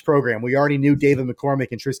Jayhawks program. We already knew David McCormick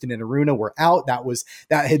and Tristan Enaruna were out.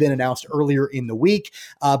 That had been announced earlier in the week,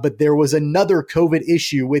 but there was another COVID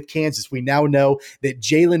issue with Kansas. We now know that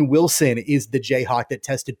Jalen Wilson is the Jayhawk that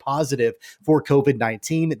tested positive for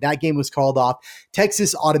COVID-19. That game was called off.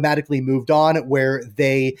 Texas automatically moved on, where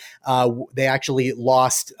they actually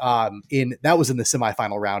lost that was in the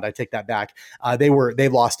semifinal round. I take that back. They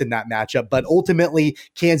lost in that match. But ultimately,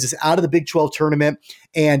 Kansas out of the Big 12 tournament,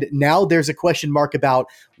 And now there's a question mark about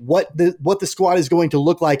what the squad is going to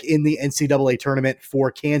look like in the NCAA tournament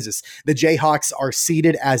for Kansas. The Jayhawks are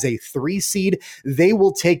seeded as a 3 seed. They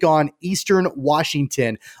will take on Eastern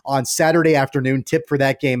Washington on Saturday afternoon. Tip for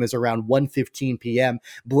that game is around 1:15 p.m.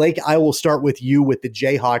 Blake, I will start with you with the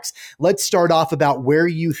Jayhawks. Let's start off about where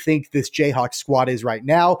you think this Jayhawks squad is right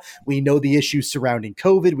now. We know the issues surrounding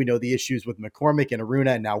COVID. We know the issues with McCormick and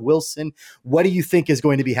Aruna and now Wilson. What do you think is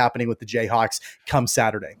going to be happening with the Jayhawks come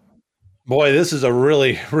Saturday? Boy, this is a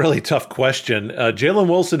really, really tough question. Jalen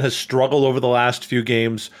Wilson has struggled over the last few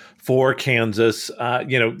games for Kansas.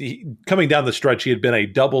 Coming down the stretch, he had been a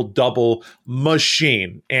double-double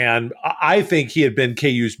machine. And I think he had been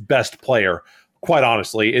KU's best player, quite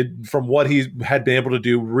honestly, from what he had been able to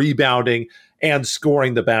do, rebounding and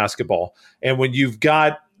scoring the basketball. And when you've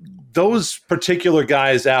got those particular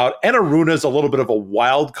guys out, and Aruna's a little bit of a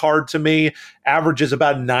wild card to me, averages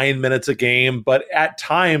about 9 minutes a game, but at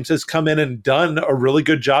times has come in and done a really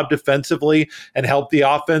good job defensively and helped the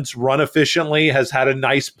offense run efficiently, has had a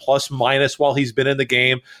nice plus minus while he's been in the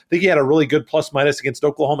game. I think he had a really good plus minus against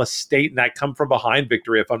Oklahoma State, and that come from behind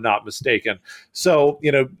victory, if I'm not mistaken. So,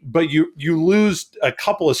 but you lose a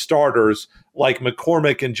couple of starters like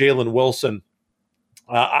McCormick and Jalen Wilson.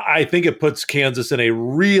 I think it puts Kansas in a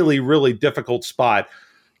really, really difficult spot.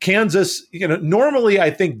 Kansas, normally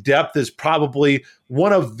I think depth is probably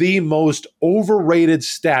one of the most overrated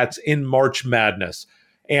stats in March Madness.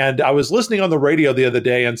 And I was listening on the radio the other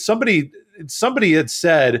day, and somebody had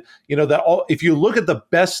said, that if you look at the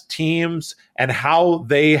best teams and how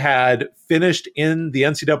they had finished in the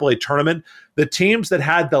NCAA tournament, the teams that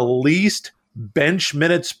had the least bench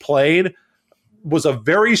minutes played was a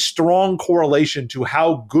very strong correlation to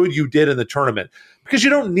how good you did in the tournament, because you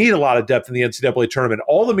don't need a lot of depth in the NCAA tournament.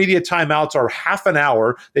 All the media timeouts are half an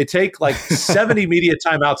hour. They take like 70 media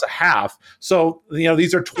timeouts a half. So,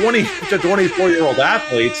 these are 20 to 24-year-old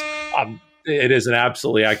athletes. It is an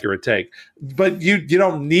absolutely accurate take, but you just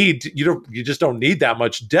don't need that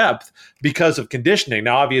much depth because of conditioning.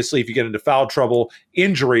 Now, obviously, if you get into foul trouble,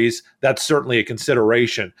 injuries, that's certainly a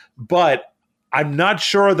consideration, but I'm not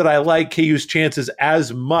sure that I like KU's chances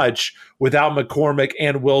as much without McCormick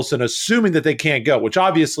and Wilson, assuming that they can't go, which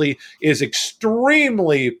obviously is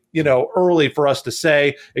extremely, early for us to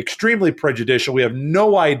say, extremely prejudicial. We have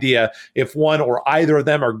no idea if one or either of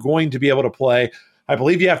them are going to be able to play. I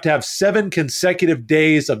believe you have to have 7 consecutive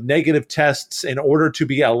days of negative tests in order to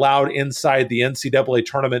be allowed inside the NCAA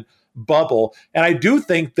tournament bubble. And I do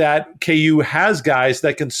think that KU has guys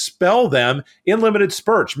that can spell them in limited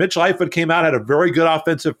spurts. Mitch Lightfoot came out, had a very good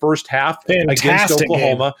offensive first half against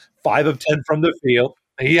Oklahoma, game. 5 of 10 from the field.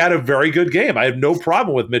 He had a very good game. I have no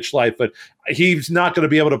problem with Mitch Lightfoot. He's not going to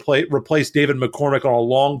be able to replace David McCormick on a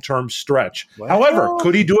long-term stretch. Wow. However,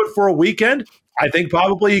 could he do it for a weekend? I think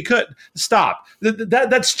probably he could. Stop.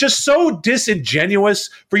 That's just so disingenuous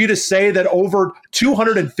for you to say that over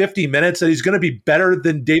 250 minutes that he's going to be better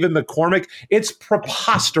than David McCormick. It's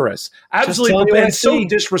preposterous. Absolutely. And it's so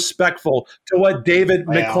disrespectful to what David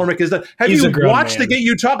McCormick has done. Have you watched the game?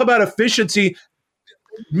 You talk about efficiency.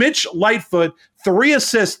 Mitch Lightfoot, 3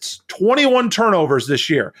 assists, 21 turnovers this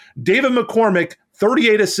year. David McCormick,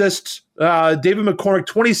 38 assists. David McCormick,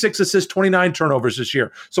 26 assists, 29 turnovers this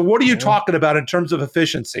year. So what are you talking about in terms of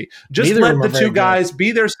efficiency? Just let the two guys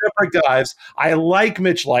be their separate guys. I like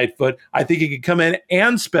Mitch Lightfoot. I think he can come in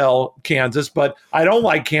and spell Kansas, but I don't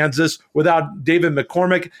like Kansas without David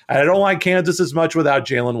McCormick, and I don't like Kansas as much without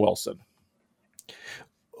Jalen Wilson.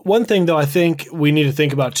 One thing, though, I think we need to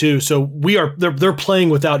think about too. So they're playing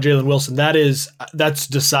without Jalen Wilson. That's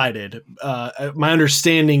decided. My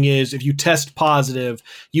understanding is if you test positive,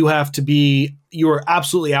 you are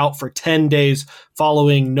absolutely out for 10 days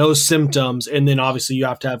following no symptoms, and then obviously you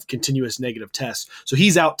have to have continuous negative tests. So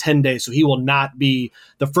he's out 10 days, so he will not be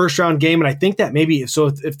the first round game. And I think that maybe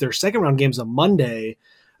if their second round game's a Monday,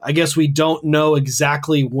 I guess we don't know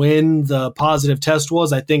exactly when the positive test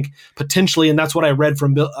was. I think potentially, and that's what I read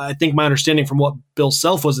from Bill. I think my understanding from what Bill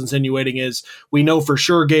Self was insinuating is we know for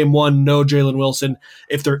sure game 1, no Jalen Wilson.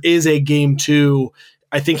 If there is a game 2,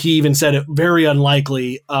 I think he even said it very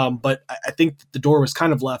unlikely, but I think the door was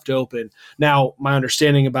kind of left open. Now, my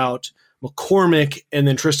understanding about McCormick and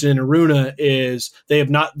then Tristan and Aruna is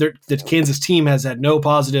the Kansas team has had no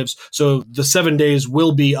positives, so the 7 days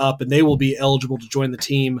will be up and they will be eligible to join the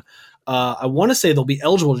team. I want to say they'll be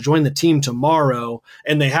eligible to join the team tomorrow,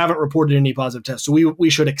 and they haven't reported any positive tests. So we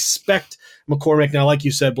should expect McCormick. Now, like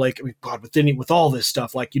you said, Blake, I mean, God, with all this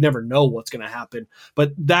stuff, like you never know what's going to happen,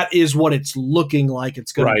 but that is what it's looking like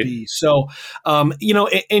it's going to be. So, and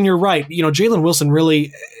you're right. Jalen Wilson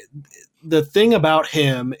really. the thing about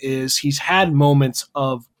him is he's had moments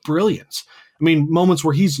of brilliance. I mean, moments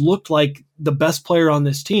where he's looked like the best player on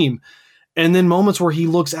this team, and then moments where he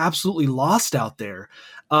looks absolutely lost out there.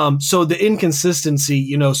 So the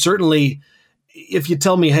inconsistency, certainly if you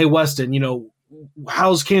tell me, hey, Weston,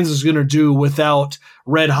 how's Kansas going to do without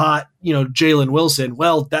red hot, Jalen Wilson?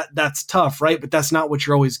 Well, that's tough, right? But that's not what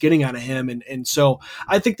you're always getting out of him. And so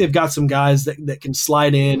I think they've got some guys that can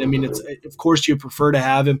slide in. I mean, of course you prefer to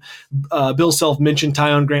have him. Bill Self mentioned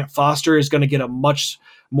Tyon Grant Foster is going to get a much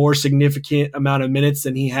more significant amount of minutes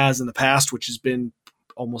than he has in the past, which has been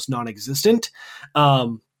almost non-existent.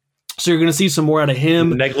 So you're going to see some more out of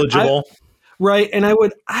him. Negligible. Right. And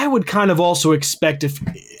I would kind of also expect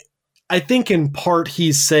I think in part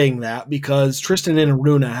he's saying that because Tristan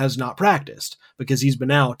Enaruna has not practiced because he's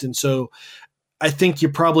been out. And so I think you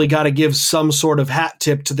probably got to give some sort of hat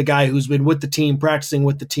tip to the guy who's been with the team, practicing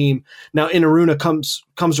with the team. Now, Enaruna comes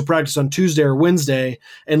to practice on Tuesday or Wednesday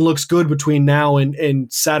and looks good between now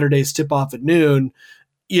and Saturday's tip-off at noon.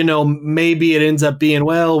 Maybe it ends up being,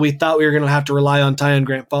 well, we thought we were going to have to rely on Tyon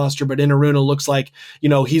Grant Foster, but Enaruna looks like,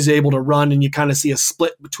 he's able to run, and you kind of see a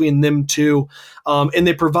split between them two. And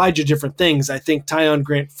they provide you different things. I think Tyon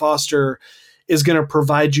Grant Foster is going to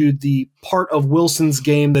provide you the part of Wilson's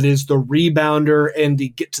game that is the rebounder and the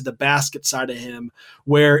get to the basket side of him,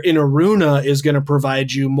 where Enaruna is going to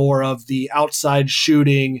provide you more of the outside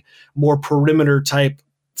shooting, more perimeter type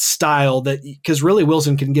style, that because really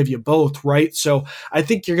Wilson can give you both, right? So I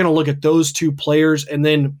think you're going to look at those two players, and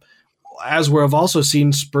then as we've also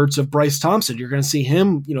seen spurts of Bryce Thompson, you're going to see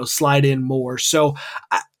him, slide in more. So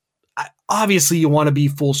I obviously you want to be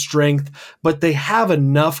full strength, but they have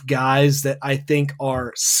enough guys that I think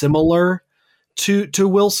are similar to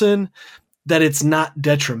Wilson that it's not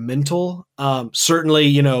detrimental. Certainly,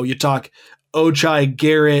 you talk Ochai,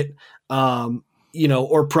 Garrett,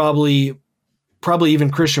 or probably even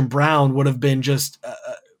Christian Brown would have been just,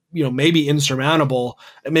 maybe insurmountable,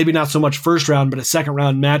 maybe not so much first round, but a second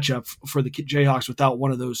round matchup for the Jayhawks without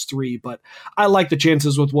one of those three. But I like the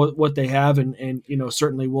chances with what they have. And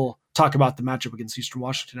certainly we'll talk about the matchup against Eastern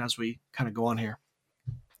Washington as we kind of go on here.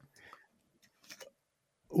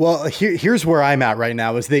 Well, here's where I'm at right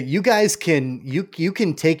now is that you guys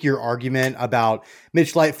can take your argument about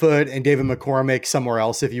Mitch Lightfoot and David McCormick somewhere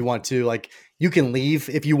else if you want to. Like, you can leave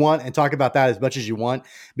if you want and talk about that as much as you want,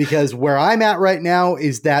 because where I'm at right now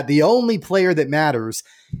is that the only player that matters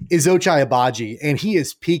is Ochai Agbaji, and he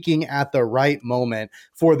is peaking at the right moment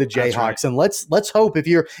for the Jayhawks. Right. And let's hope if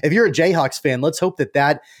you're a Jayhawks fan, let's hope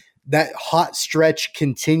that hot stretch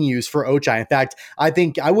continues for Ochai. In fact, I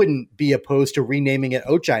think I wouldn't be opposed to renaming it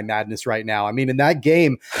Ochai Madness right now. I mean, in that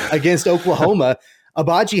game against Oklahoma,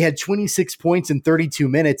 Agbaji had 26 points in 32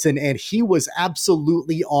 minutes, and he was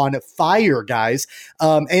absolutely on fire, guys.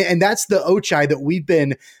 And that's the Ochai that we've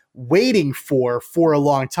been waiting for a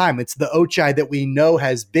long time. It's the Ochai that we know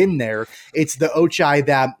has been there. It's the Ochai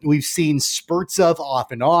that we've seen spurts of off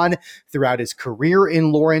and on throughout his career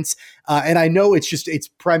in Lawrence. And I know it's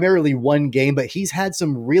primarily one game, but he's had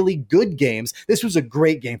some really good games. This was a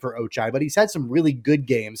great game for Ochai, but he's had some really good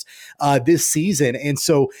games this season. And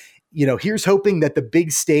so, here's hoping that the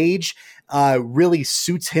big stage really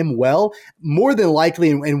suits him well. More than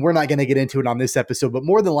likely, and we're not going to get into it on this episode, but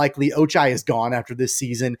more than likely, Ochai is gone after this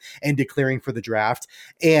season and declaring for the draft.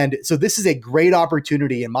 And so this is a great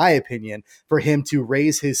opportunity, in my opinion, for him to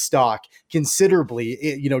raise his stock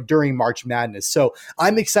considerably, during March Madness. So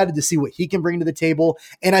I'm excited to see what he can bring to the table.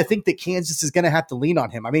 And I think that Kansas is going to have to lean on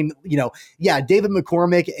him. I mean, David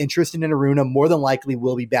McCormick and Tristan Enaruna more than likely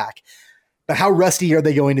will be back. But how rusty are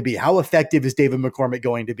they going to be? How effective is David McCormick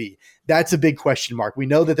going to be? That's a big question mark. We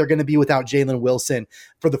know that they're going to be without Jalen Wilson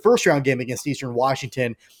for the first round game against Eastern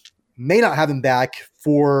Washington. May not have him back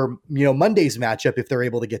for Monday's matchup if they're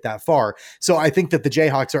able to get that far. So I think that the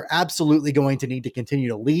Jayhawks are absolutely going to need to continue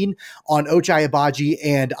to lean on Ochai Agbaji,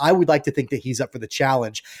 and I would like to think that he's up for the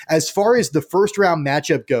challenge. As far as the first round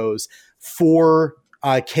matchup goes for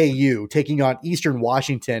KU taking on Eastern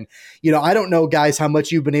Washington. I don't know, guys, how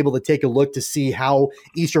much you've been able to take a look to see how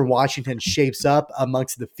Eastern Washington shapes up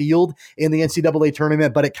amongst the field in the NCAA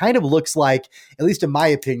tournament, but it kind of looks like, at least in my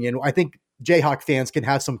opinion, I think Jayhawk fans can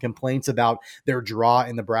have some complaints about their draw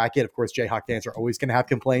in the bracket. Of course, Jayhawk fans are always going to have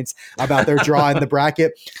complaints about their draw in the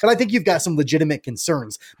bracket, but I think you've got some legitimate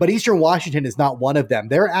concerns. But Eastern Washington is not one of them.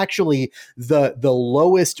 They're actually the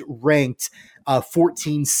lowest ranked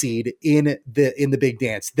 14 seed in the big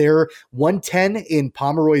dance. They're 110 in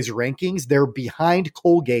Pomeroy's rankings. They're behind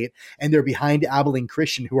Colgate and they're behind Abilene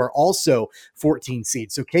Christian, who are also 14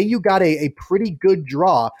 seeds. So KU got a pretty good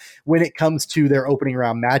draw when it comes to their opening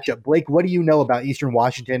round matchup. Blake, what do you know about Eastern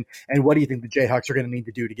Washington, and what do you think the Jayhawks are going to need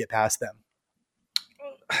to do to get past them?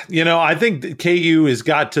 I think that KU has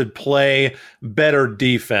got to play better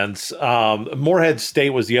defense. Morehead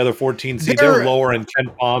State was the other 14 seed. They're lower in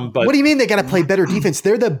KenPom. But what do you mean they got to play better defense?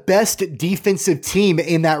 They're the best defensive team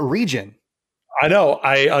in that region. I know,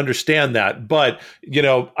 I understand that. But,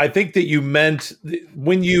 I think that you meant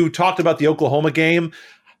when you talked about the Oklahoma game,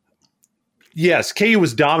 yes, KU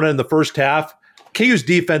was dominant in the first half. KU's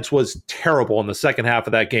defense was terrible in the second half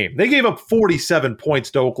of that game. They gave up 47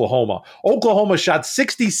 points to Oklahoma. Oklahoma shot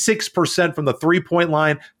 66% from the three-point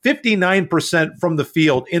line, 59% from the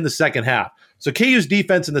field in the second half. So KU's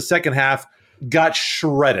defense in the second half got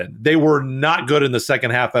shredded. They were not good in the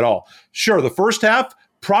second half at all. Sure, the first half,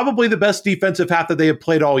 probably the best defensive half that they have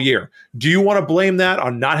played all year. Do you want to blame that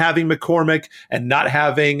on not having McCormick and not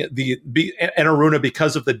having Enaruna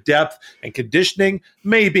because of the depth and conditioning?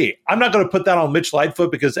 Maybe. I'm not going to put that on Mitch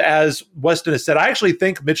Lightfoot because, as Weston has said, I actually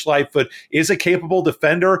think Mitch Lightfoot is a capable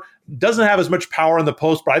defender. Doesn't have as much power in the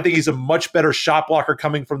post, but I think he's a much better shot blocker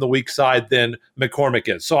coming from the weak side than McCormick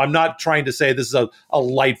is. So I'm not trying to say this is a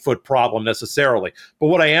Lightfoot problem necessarily. But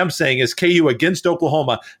what I am saying is KU against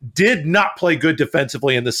Oklahoma did not play good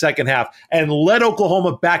defensively in the second half and led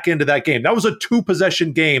Oklahoma back into that game. That was a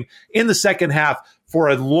 2-possession game in the second half for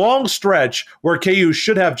a long stretch where KU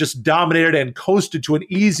should have just dominated and coasted to an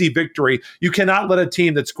easy victory. You cannot let a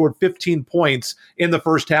team that scored 15 points in the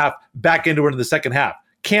first half back into it in the second half.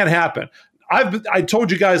 Can't happen. I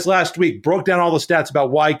told you guys last week, broke down all the stats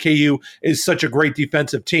about why KU is such a great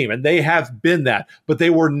defensive team, and they have been that, but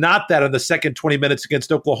they were not that in the second 20 minutes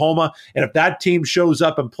against Oklahoma. And if that team shows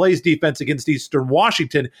up and plays defense against Eastern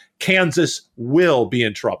Washington, Kansas will be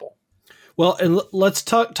in trouble. Well, and let's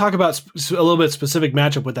talk about a little bit specific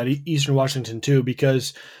matchup with that Eastern Washington too,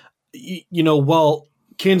 because, while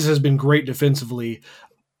Kansas has been great defensively,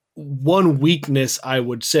 one weakness I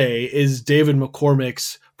would say is David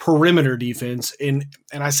McCormick's perimeter defense. And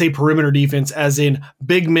I say perimeter defense as in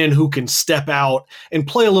big men who can step out and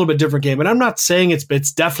play a little bit different game. And I'm not saying it's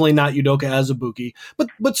definitely not Udoka Azubuike,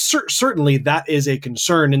 but certainly that is a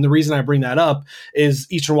concern. And the reason I bring that up is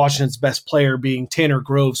Eastern Washington's best player being Tanner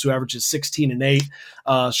Groves, who averages 16 and 8,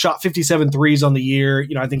 shot 57 threes on the year.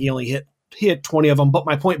 I think he only hit 20 of them. But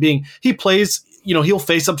my point being, he plays, he'll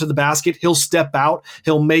face up to the basket. He'll step out.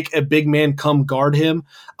 He'll make a big man come guard him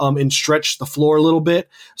and stretch the floor a little bit.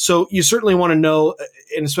 So you certainly want to know,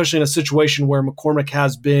 and especially in a situation where McCormick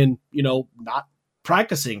has been, not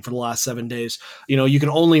practicing for the last 7 days, you can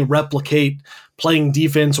only replicate playing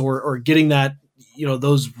defense or getting that,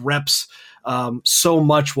 those reps so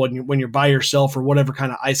much when you're by yourself or whatever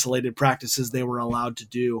kind of isolated practices they were allowed to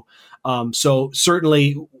do. So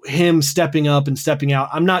certainly him stepping up and stepping out,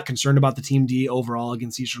 I'm not concerned about the team D overall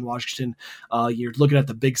against Eastern Washington. You're looking at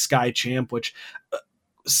the Big Sky champ, which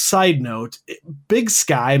side note, Big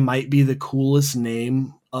Sky might be the coolest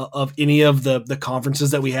name of any of the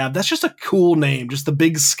conferences that we have. That's just a cool name, just the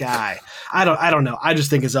Big Sky. I don't know. I just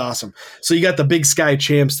think it's awesome. So you got the Big Sky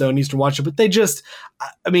champs though in Eastern Washington, but they just,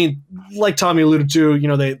 like Tommy alluded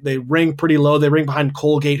to, they rank pretty low. They rank behind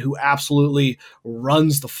Colgate, who absolutely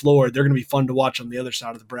runs the floor. They're going to be fun to watch on the other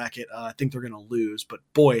side of the bracket. I think they're going to lose, but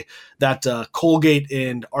boy, that Colgate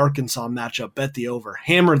and Arkansas matchup, bet the over,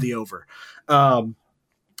 hammer the over.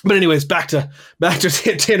 But anyways, back to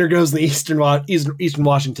Tanner Groves in the Eastern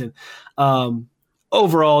Washington.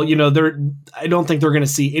 Overall, I don't think they're going to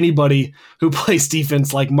see anybody who plays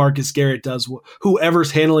defense like Marcus Garrett does. Whoever's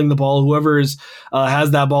handling the ball, whoever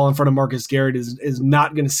has that ball in front of Marcus Garrett is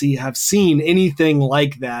not going to have seen anything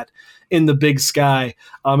like that in the Big Sky.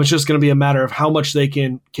 It's just going to be a matter of how much they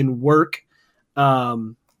can work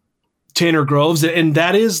Tanner Groves, and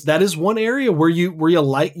that is one area where you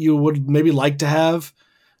would maybe like to have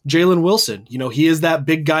Jalen Wilson. He is that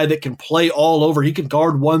big guy that can play all over. He can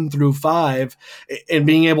guard 1 through 5, and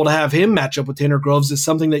being able to have him match up with Tanner Groves is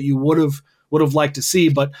something that you would have liked to see.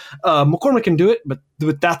 But McCormick can do it, but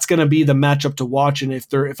that's going to be the matchup to watch. And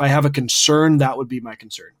if I have a concern, that would be my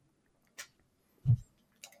concern.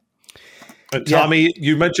 Tommy,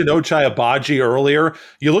 you mentioned Ochai Agbaji earlier.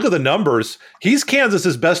 You look at the numbers, he's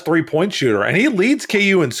Kansas's best 3-point shooter, and he leads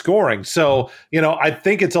KU in scoring. So, I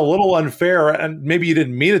think it's a little unfair, and maybe you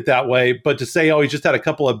didn't mean it that way, but to say, oh, he just had a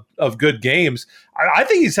couple of good games. I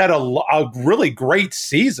think he's had a really great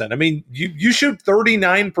season. I mean, you shoot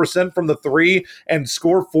 39% from the three and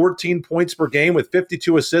score 14 points per game with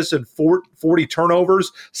 52 assists and 40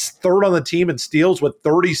 turnovers, third on the team in steals with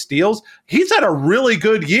 30 steals. He's had a really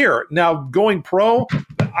good year. Now, going pro,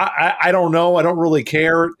 I don't know. I don't really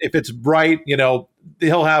care if it's right.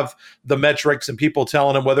 He'll have the metrics and people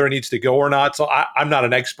telling him whether he needs to go or not. So I'm not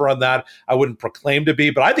an expert on that. I wouldn't proclaim to be,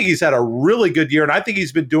 but I think he's had a really good year, and I think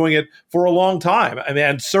he's been doing it for a long time. I mean,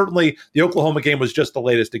 and certainly the Oklahoma game was just the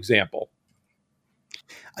latest example.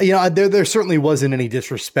 There certainly wasn't any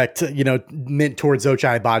disrespect, meant towards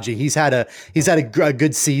Ochai Agbaji. He's had a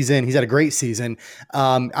good season. He's had a great season.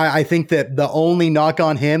 I think that the only knock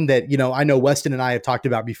on him that, I know Weston and I have talked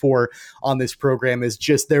about before on this program is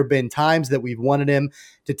just there have been times that we've wanted him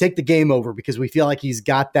to take the game over because we feel like he's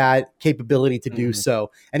got that capability to do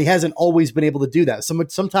so. And he hasn't always been able to do that.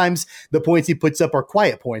 Sometimes the points he puts up are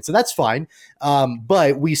quiet points, so that's fine.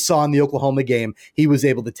 But we saw in the Oklahoma game, he was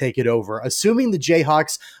able to take it over. Assuming the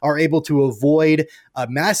Jayhawks are able to avoid a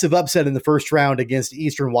massive upset in the first round against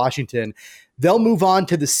Eastern Washington, they'll move on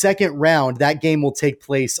to the second round. That game will take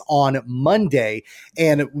place on Monday,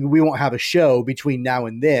 and we won't have a show between now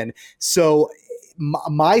and then. So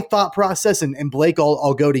my thought process, and Blake,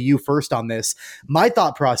 I'll go to you first on this. My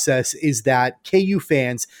thought process is that KU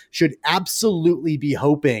fans should absolutely be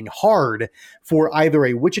hoping hard for either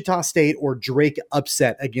a Wichita State or Drake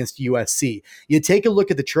upset against USC. You take a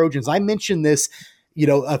look at the Trojans. I mentioned this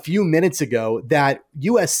a few minutes ago that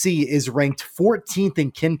USC is ranked 14th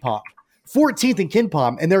in KenPom. 14th in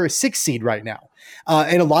KenPom, and they're a 6th seed right now.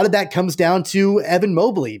 And a lot of that comes down to Evan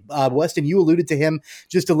Mobley. Weston, you alluded to him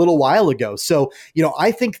just a little while ago. So,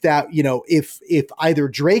 I think that, if either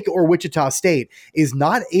Drake or Wichita State is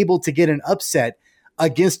not able to get an upset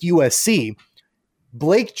against USC,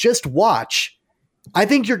 Blake, just watch. I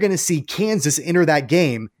think you're going to see Kansas enter that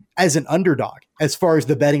game as an underdog as far as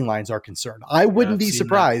the betting lines are concerned. I wouldn't be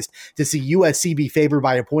surprised to see USC be favored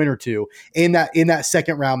by a point or two in that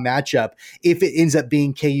second round matchup if it ends up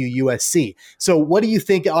being KU USC. So what do you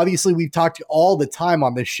think? Obviously, we've talked all the time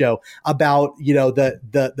on this show about,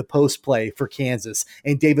 the post play for Kansas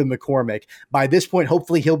and David McCormick. By this point,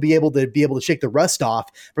 hopefully he'll be able to shake the rust off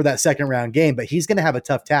for that second round game, but he's going to have a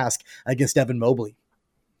tough task against Evan Mobley.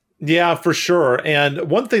 Yeah, for sure. And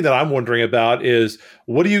one thing that I'm wondering about is,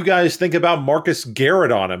 what do you guys think about Marcus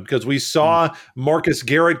Garrett on him? Because we saw Marcus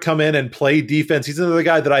Garrett come in and play defense. He's another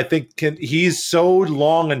guy that I think he's so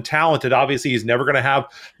long and talented. Obviously, he's never going to have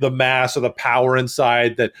the mass or the power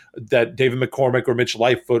inside that David McCormick or Mitch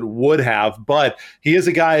Lightfoot would have. But he is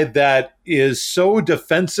a guy that is so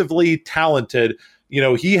defensively talented.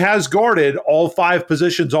 He has guarded all 5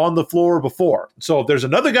 positions on the floor before. So if there's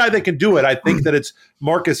another guy that can do it, I think that it's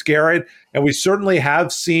Marcus Garrett. And we certainly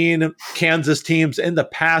have seen Kansas teams in the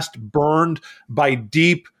past burned by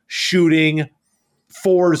deep shooting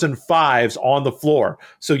 4s and 5s on the floor.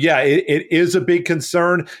 So yeah, it is a big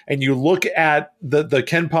concern. And you look at the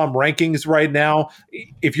KenPom rankings right now,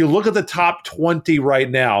 if you look at the top 20 right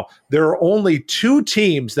now, there are only 2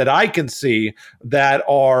 teams that I can see that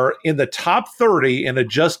are in the top 30 in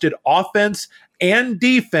adjusted offense and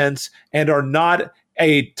defense and are not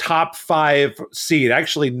a top 5 seed,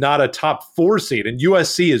 actually not a top 4 seed, and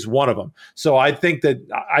USC is one of them. So I think that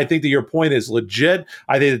your point is legit.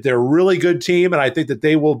 I think that they're a really good team, and I think that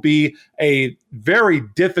they will be a very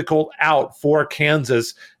difficult out for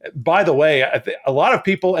Kansas. By the way, a lot of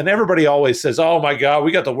people, and everybody always says, "Oh my God,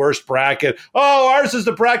 we got the worst bracket. Oh, ours is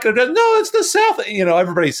the bracket of death." No, it's the South.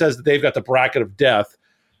 Everybody says that they've got the bracket of death.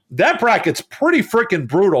 That bracket's pretty freaking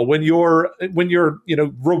brutal when your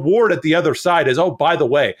reward at the other side is, oh, by the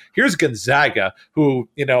way, here's Gonzaga, who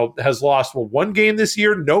has lost 1 game this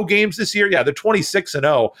year, no games this year. Yeah, they're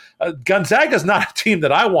 26-0. Gonzaga's not a team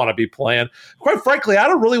that I want to be playing. Quite frankly, I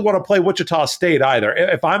don't really want to play Wichita State either.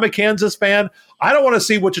 If I'm a Kansas fan, I don't want to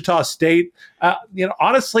see Wichita State.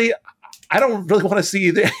 Honestly, I don't really want to see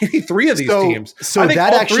any 3 of these teams. So I think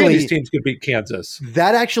that all actually, 3 of these teams could beat Kansas.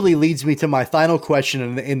 That actually leads me to my final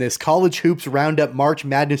question in this College Hoops Roundup March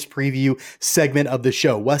Madness preview segment of the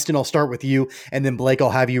show. Weston, I'll start with you, and then Blake, I'll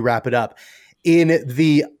have you wrap it up.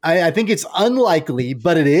 I think it's unlikely,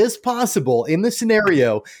 but it is possible in the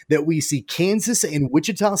scenario that we see Kansas and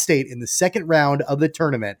Wichita State in the second round of the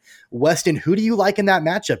tournament. Weston, who do you like in that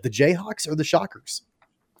matchup, the Jayhawks or the Shockers?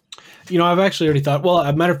 I've actually already thought. Well,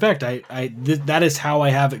 as a matter of fact, that is how I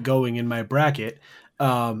have it going in my bracket,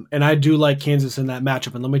 and I do like Kansas in that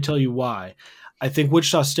matchup. And let me tell you why. I think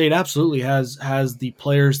Wichita State absolutely has the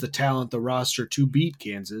players, the talent, the roster to beat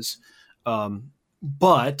Kansas,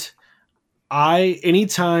 but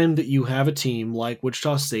Anytime that you have a team like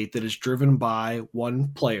Wichita State that is driven by one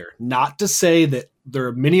player, not to say that there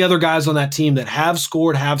are many other guys on that team that have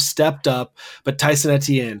scored, have stepped up, but Tyson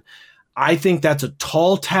Etienne, I think that's a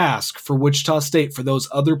tall task for Wichita State, for those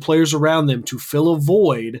other players around them to fill a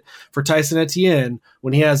void for Tyson Etienne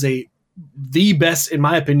when he has the best, in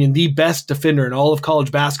my opinion, the best defender in all of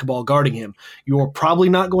college basketball guarding him. You're probably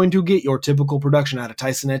not going to get your typical production out of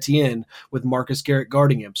Tyson Etienne with Marcus Garrett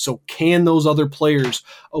guarding him. So can those other players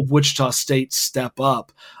of Wichita State step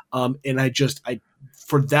up?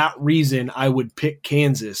 For that reason, I would pick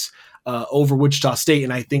Kansas over Wichita State,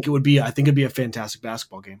 and I think it'd be a fantastic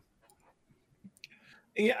basketball game.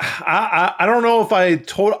 Yeah, I don't know if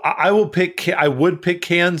I would pick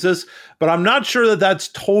Kansas, but I'm not sure that that's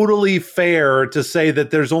totally fair to say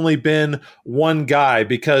that there's only been one guy,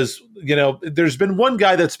 because, there's been one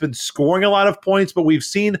guy that's been scoring a lot of points, but we've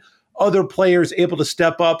seen other players able to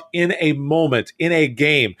step up in a moment, in a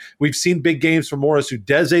game. We've seen big games from Morris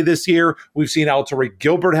Udeze this year. We've seen Alterique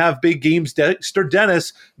Gilbert have big games. Dexter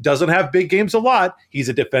Dennis doesn't have big games a lot. He's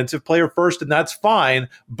a defensive player first, and that's fine,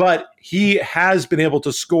 but he has been able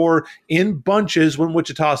to score in bunches when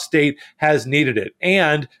Wichita State has needed it.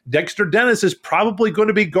 And Dexter Dennis is probably going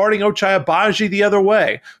to be guarding Ochai Agbaji the other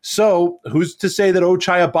way. So who's to say that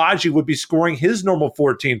Ochai Agbaji would be scoring his normal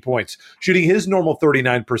 14 points, shooting his normal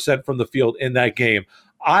 39% from the field in that game?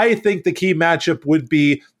 I think the key matchup would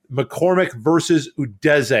be McCormick versus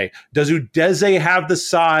Udeze. Does Udeze have the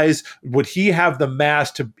size? Would he have the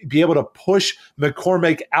mass to be able to push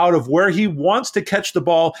McCormick out of where he wants to catch the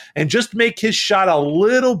ball and just make his shot a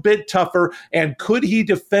little bit tougher? And could he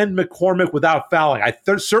defend McCormick without fouling? I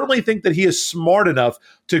certainly think that he is smart enough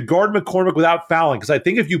to guard McCormick without fouling, because I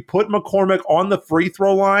think if you put McCormick on the free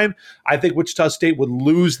throw line, I think Wichita State would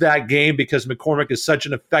lose that game, because McCormick is such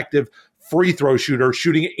an effective free throw shooter,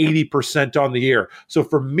 shooting 80% on the year. So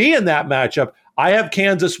for me in that matchup, I have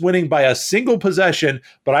Kansas winning by a single possession,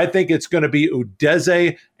 but I think it's going to be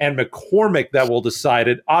Udeze and McCormick that will decide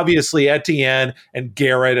it. Obviously, Etienne and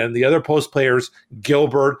Garrett and the other post players,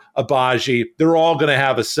 Gilbert, Agbaji, they're all going to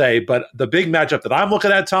have a say. But the big matchup that I'm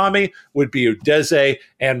looking at, Tommy, would be Udeze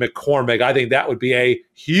and McCormick. I think that would be a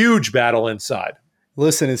huge battle inside.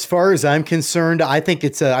 Listen, as far as I'm concerned, I think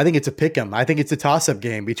it's a pick'em. I think it's a toss-up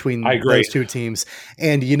game between those two teams.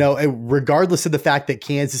 And, regardless of the fact that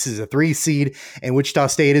Kansas is a 3 seed and Wichita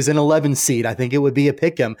State is an 11 seed, I think it would be a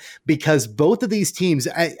pick'em, because both of these teams,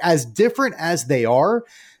 as different as they are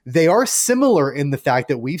similar in the fact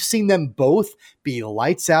that we've seen them both be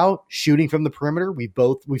lights out shooting from the perimeter. We've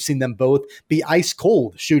seen them both be ice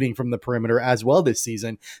cold shooting from the perimeter as well this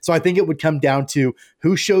season. So I think it would come down to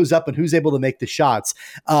who shows up and who's able to make the shots.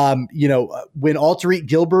 When Alterique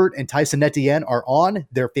Gilbert and Tyson Etienne are on,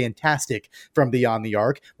 they're fantastic from beyond the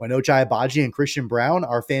arc. When Ochai Agbaji and Christian Brown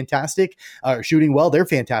are fantastic, shooting well, they're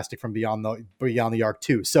fantastic from beyond the arc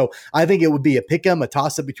too. So I think it would be a pick'em, a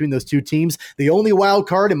toss up between those two teams. The only wild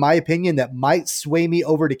card, in my opinion, that might sway me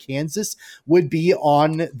over to Kansas would be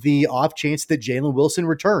on the off chance that Jalen Wilson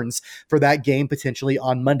returns for that game potentially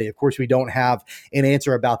on Monday. Of course, we don't have an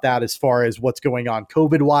answer about that as far as what's going on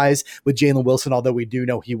COVID-wise with Jalen Wilson, although we do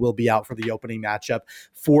know he will be out for the opening matchup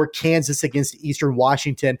for Kansas against Eastern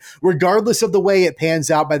Washington. Regardless of the way it pans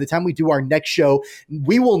out, by the time we do our next show,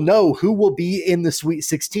 we will know who will be in the Sweet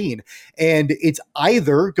 16. And it's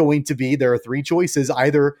either going to be, there are 3 choices,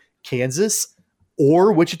 either Kansas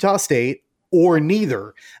or Wichita State, or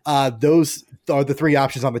neither. Those are the 3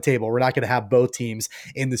 options on the table. We're not going to have both teams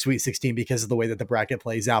in the Sweet 16 because of the way that the bracket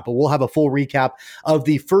plays out, but we'll have a full recap of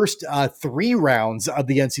the first 3 rounds of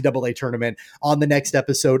the NCAA tournament on the next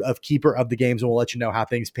episode of Keeper of the Games, and we'll let you know how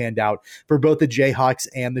things panned out for both the Jayhawks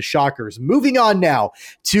and the Shockers. Moving on now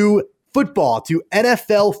to football, to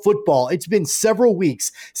NFL football. It's been several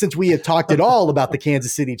weeks since we had talked at all about the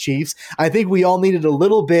Kansas City Chiefs. I think we all needed a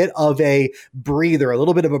little bit of a breather, a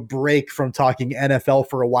little bit of a break from talking NFL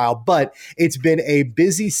for a while, but it's been a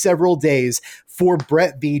busy several days for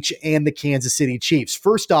Brett Veach and the Kansas City Chiefs.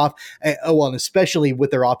 First off, and especially with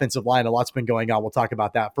their offensive line, a lot's been going on. We'll talk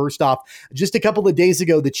about that. First off, just a couple of days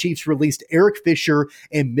ago, the Chiefs released Eric Fisher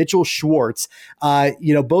and Mitchell Schwartz.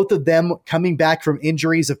 Both of them coming back from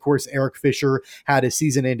injuries. Of course, Eric Fisher had a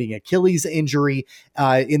season-ending Achilles injury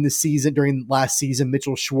in the season during last season.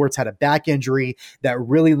 Mitchell Schwartz had a back injury that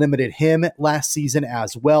really limited him last season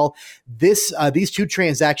as well. These 2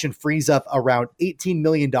 transactions frees up around $18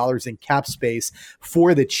 million in cap space space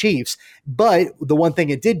for the Chiefs. But the one thing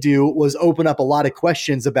it did do was open up a lot of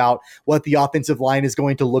questions about what the offensive line is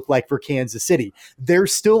going to look like for Kansas City. There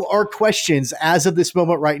still are questions as of this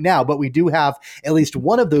moment right now, but we do have at least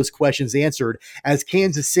one of those questions answered as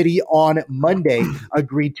Kansas City on Monday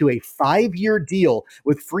agreed to a 5-year deal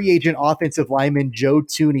with free agent offensive lineman Joe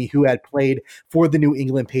Thuney, who had played for the New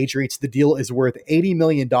England Patriots. The deal is worth $80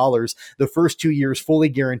 million, the first 2 years fully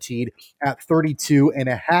guaranteed at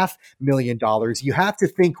 $32.5 million. You have to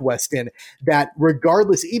think, Weston, that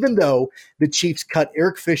regardless, even though the Chiefs cut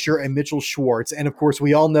Eric Fisher and Mitchell Schwartz, and of course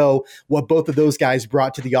we all know what both of those guys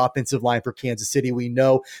brought to the offensive line for Kansas City. We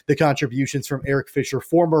know the contributions from Eric Fisher,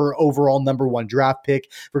 former overall number 1 draft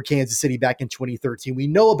pick for Kansas City back in 2013. We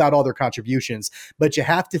know about all their contributions, but you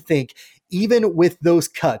have to think, even with those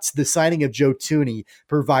cuts, the signing of Joe Thuney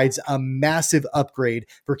provides a massive upgrade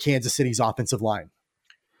for Kansas City's offensive line.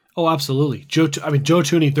 Oh, absolutely. Joe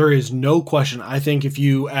Thuney, there is no question. I think if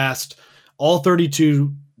you asked all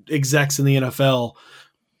 32 execs in the NFL,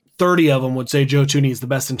 30 of them would say Joe Thuney is the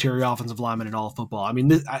best interior offensive lineman in all of football. I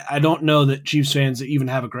mean, I don't know that Chiefs fans even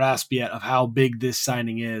have a grasp yet of how big this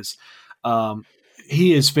signing is.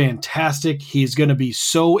 He is fantastic. He's going to be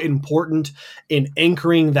so important in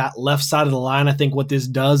anchoring that left side of the line. I think what this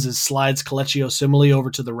does is slides Kelechi Osemele over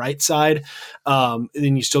to the right side.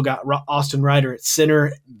 Then you still got Austin Ryder at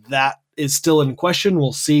center. That is still in question.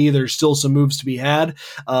 We'll see. There's still some moves to be had.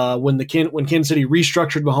 When Kansas City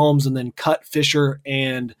restructured Mahomes and then cut Fisher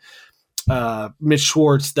and Mitch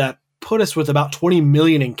Schwartz, that put us with about $20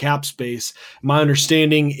 million in cap space. My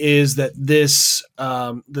understanding is that this,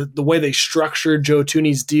 the way they structured Joe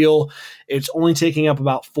Thuney's deal, it's only taking up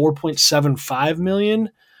about $4.75 million.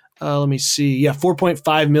 Let me see. Yeah,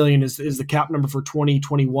 $4.5 million is the cap number for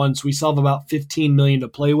 2021. So we still have about $15 million to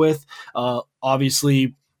play with.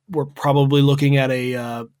 Obviously, we're probably looking at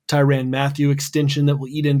a Tyrann Mathieu extension that will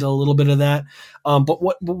eat into a little bit of that. But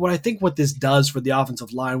what I think what this does for the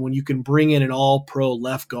offensive line, when you can bring in an all-pro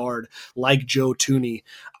left guard like Joe Thuney,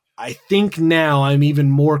 I think now I'm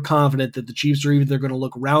even more confident that the Chiefs are either going to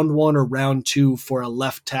look round 1 or round 2 for a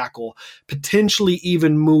left tackle, potentially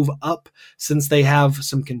even move up since they have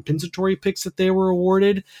some compensatory picks that they were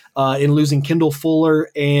awarded in losing Kendall Fuller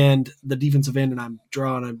and the defensive end, and I'm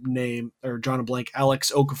drawing a blank,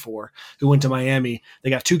 Alex Okafor, who went to Miami.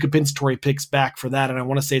 They got 2 compensatory picks back for that, and I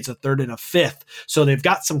want to say it's a 3rd and a 5th. So they've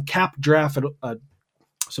got some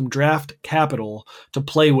draft capital to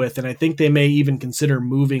play with, and I think they may even consider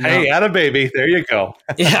moving up. Hey, atta baby, there you go.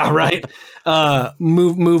 Yeah, right.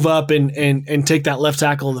 Move up and take that left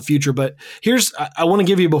tackle in the future. But I want to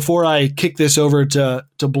give you, before I kick this over to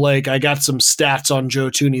Blake, I got some stats on Joe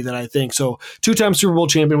Thuney that I think. So 2-time Super Bowl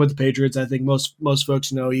champion with the Patriots. I think most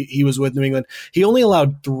folks know he was with New England. He only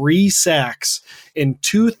allowed 3 sacks in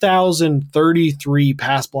 2,033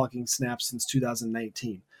 pass blocking snaps since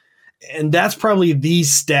 2019. And that's probably the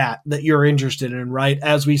stat that you're interested in, right?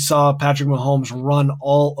 As we saw Patrick Mahomes run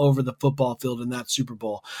all over the football field in that Super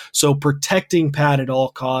Bowl. So protecting Pat at all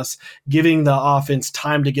costs, giving the offense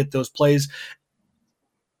time to get those plays.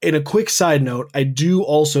 In a quick side note, I do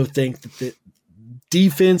also think that the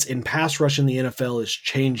defense and pass rush in the NFL is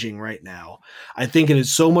changing right now. I think it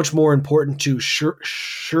is so much more important to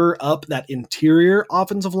sure up that interior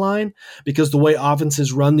offensive line, because the way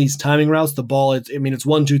offenses run these timing routes, the ball, it's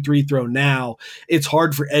 1-2-3 throw now. It's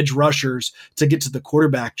hard for edge rushers to get to the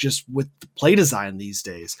quarterback just with the play design these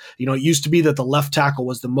days. You know, it used to be that the left tackle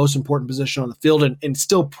was the most important position on the field, and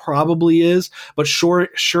still probably is, but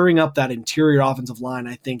shoring up that interior offensive line,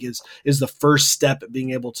 I think is the first step at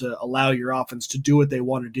being able to allow your offense to do what they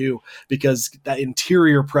want to do, because that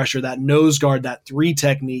interior pressure, that nose guard, that 3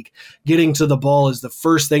 technique, getting to the ball is the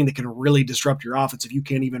first thing that can really disrupt your offense if you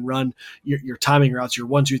can't even run your timing routes, your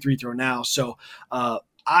 1-2-3 throw now. So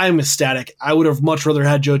I'm ecstatic. I would have much rather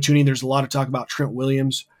had Joe Thuney. There's a lot of talk about Trent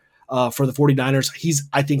Williams for the 49ers.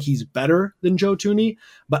 I think he's better than Joe Thuney,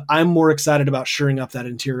 but I'm more excited about shoring up that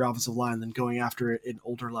interior offensive line than going after an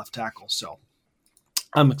older left tackle. So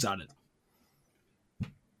I'm excited.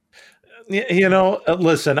 You know,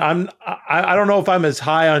 listen, I don't know if I'm as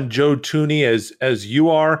high on Joe Thuney as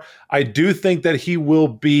you are. I do think that he will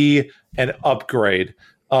be an upgrade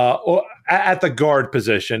at the guard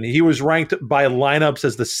position. He was ranked by lineups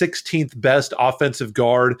as the 16th best offensive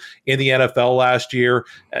guard in the NFL last year.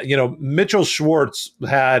 You know, Mitchell Schwartz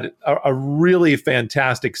had a really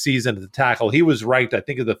fantastic season at the tackle. He was ranked, I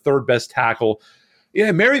think, as the 3rd best tackle.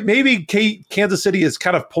 Yeah, maybe Kansas City is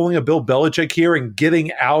kind of pulling a Bill Belichick here and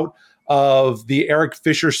getting out of the Eric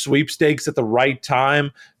Fisher sweepstakes at the right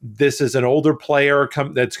time. This is an older player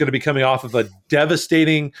that's going to be coming off of a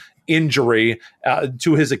devastating injury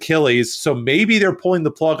to his Achilles. So maybe they're pulling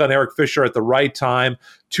the plug on Eric Fisher at the right time.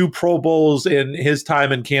 2 Pro Bowls in his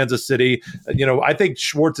time in Kansas City. I think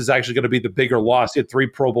Schwartz is actually going to be the bigger loss. He had 3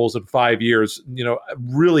 Pro Bowls in 5 years.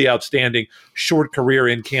 Really outstanding short career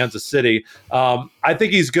in Kansas City. I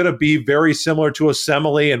think he's going to be very similar to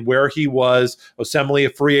Osemele and where he was. Osemele, a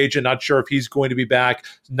free agent, not sure if he's going to be back,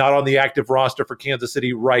 not on the active roster for Kansas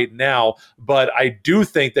City right now. But I do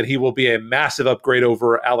think that he will be a massive upgrade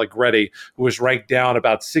over Allegretti, who was ranked down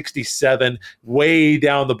about 67, way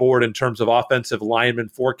down the board in terms of offensive linemen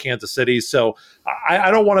for Kansas City. So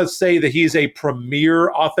I don't want to say that he's a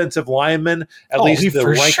premier offensive lineman, at least the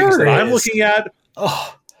rankings that I'm looking at.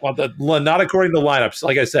 Well, not according to the lineups.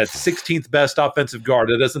 Like I said, 16th best offensive guard.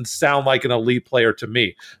 It doesn't sound like an elite player to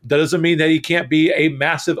me. That doesn't mean that he can't be a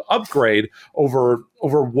massive upgrade over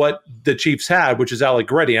what the Chiefs had, which is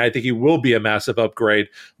Allegretti. And I think he will be a massive upgrade.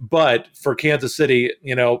 But for Kansas City,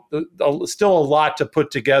 still a lot to put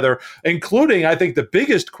together, including, I think the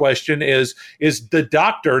biggest question is the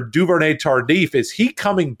doctor, Duvernay Tardif, is he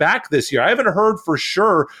coming back this year? I haven't heard for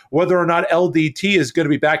sure whether or not LDT is going to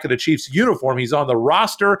be back in a Chiefs uniform. He's on the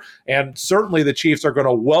roster, and certainly the Chiefs are going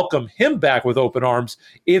to welcome him back with open arms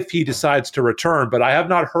if he decides to return. But I have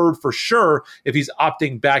not heard for sure if he's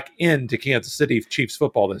opting back into Kansas City Chiefs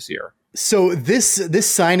football this year. So this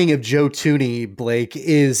signing of Joe Thuney, Blake,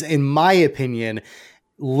 is, in my opinion,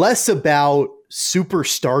 less about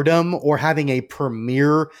superstardom or having a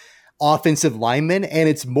premier offensive lineman, and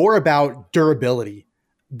it's more about durability.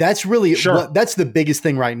 That's really that's the biggest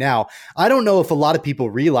thing right now. I don't know if a lot of people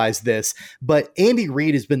realize this, but Andy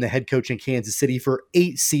Reid has been the head coach in Kansas City for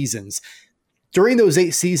 8 seasons. During those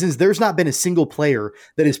 8 seasons, there's not been a single player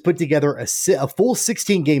that has put together a full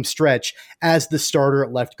 16-game stretch as the starter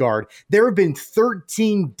at left guard. There have been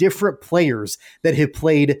 13 different players that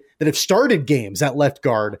have started games at left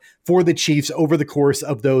guard for the Chiefs over the course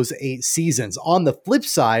of those 8 seasons. On the flip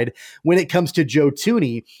side, when it comes to Joe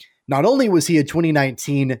Thuney, not only was he a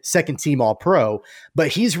 2019 second-team All-Pro, but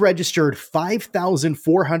he's registered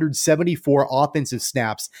 5,474 offensive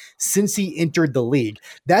snaps since he entered the league.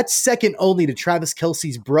 That's second only to Travis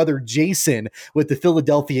Kelce's brother Jason with the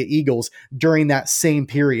Philadelphia Eagles during that same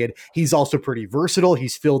period. He's also pretty versatile.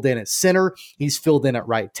 He's filled in at center. He's filled in at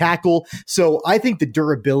right tackle. So I think the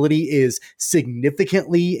durability is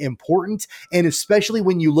significantly important, and especially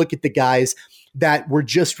when you look at the guys that were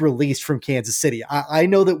just released from Kansas City. I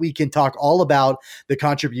know that we can talk all about the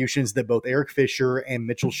contributions that both Eric Fisher and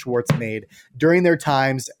Mitchell Schwartz made during their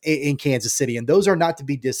times in Kansas City, and those are not to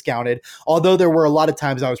be discounted, although there were a lot of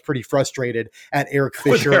times I was pretty frustrated at Eric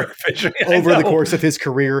Fisher over the course of his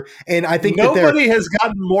career. And I think nobody has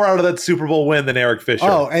gotten more out of that Super Bowl win than Eric Fisher.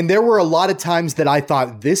 Oh, and there were a lot of times that I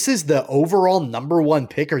thought, this is the overall number 1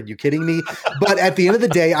 pick. Are you kidding me? But at the end of the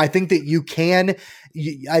day, I think that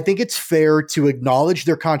I think it's fair to acknowledge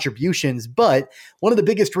their contributions, but one of the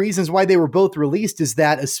biggest reasons why they were both released is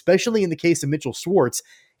that, especially in the case of Mitchell Schwartz,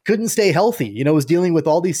 couldn't stay healthy, was dealing with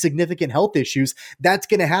all these significant health issues. That's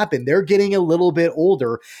going to happen. They're getting a little bit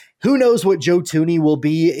older. Who knows what Joe Thuney will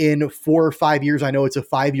be in 4 or 5 years? I know it's a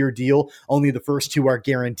 5-year deal. Only the first 2 are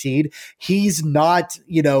guaranteed. He's not,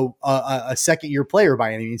 a second-year player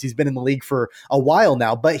by any means. He's been in the league for a while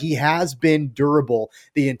now, but he has been durable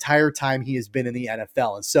the entire time he has been in the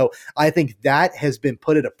NFL. And so I think that has been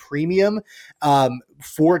put at a premium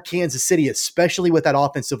for Kansas City, especially with that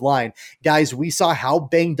offensive line. Guys, we saw how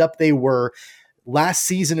banged up they were last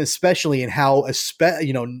season, especially, and how,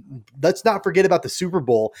 let's not forget about the Super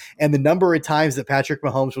Bowl and the number of times that Patrick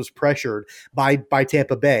Mahomes was pressured by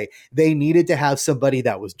Tampa Bay. They needed to have somebody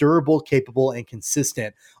that was durable, capable, and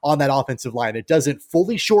consistent on that offensive line. It doesn't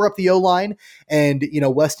fully shore up the O-line. And,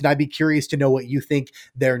 Weston, I'd be curious to know what you think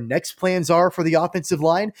their next plans are for the offensive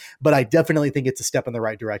line, but I definitely think it's a step in the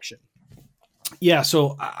right direction. Yeah,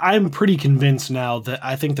 so I'm pretty convinced now that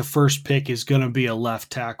I think the first pick is going to be a left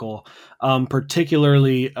tackle,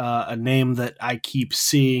 particularly a name that I keep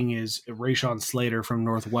seeing is Rashawn Slater from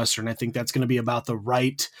Northwestern. I think that's going to be about the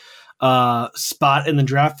right spot in the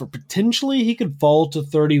draft for potentially he could fall to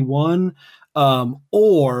 31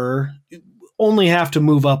 or only have to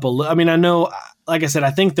move up a little. I mean, I know, like I said,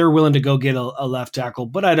 I think they're willing to go get a left tackle,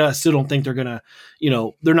 but I still don't think they're going to,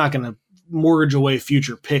 they're not going to mortgage away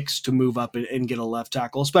future picks to move up and get a left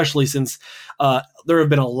tackle, especially since there have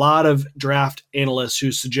been a lot of draft analysts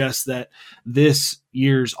who suggest that this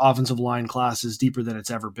year's offensive line class is deeper than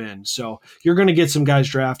it's ever been. So you're going to get some guys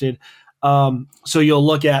drafted. So you'll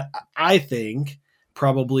look at, I think,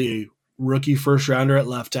 probably a rookie first rounder at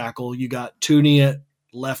left tackle. You got Thuney at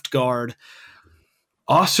left guard.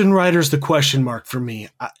 Austin Ryder's the question mark for me.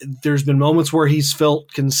 There's been moments where he's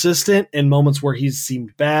felt consistent and moments where he's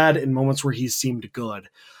seemed bad and moments where he's seemed good.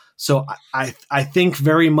 So I think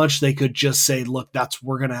very much they could just say, look,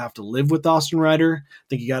 we're going to have to live with Austin Ryder. I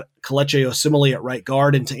think you got Kelechi Osemele at right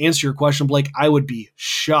guard. And to answer your question, Blake, I would be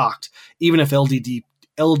shocked, even if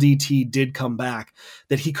LDT did come back,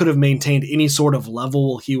 that he could have maintained any sort of level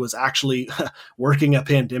while he was actually working a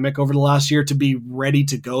pandemic over the last year to be ready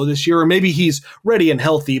to go this year. Or maybe he's ready and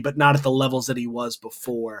healthy, but not at the levels that he was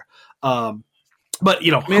before. But,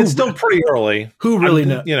 you know, it's still pretty early. Who really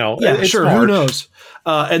knows? You know, yeah, sure. March. Who knows?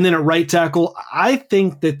 And then at right tackle, I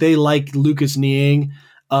think that they like Lucas Niang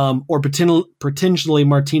or potentially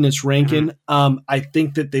Martinez Rankin. I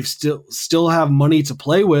think that they've still have money to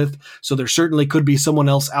play with, so there certainly could be someone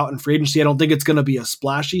else out in free agency. I don't think it's going to be a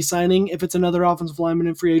splashy signing if it's another offensive lineman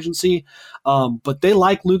in free agency, but they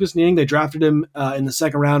like Lucas Niang. They drafted him in the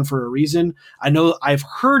second round for a reason. I know I've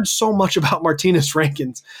heard so much about Martinez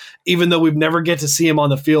Rankins, even though we've never get to see him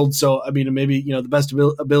on the field. So, I mean, maybe, you know, the best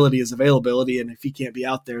ability is availability, and if he can't be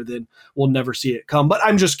out there, then we'll never see it come. But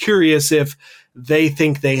I'm just curious if they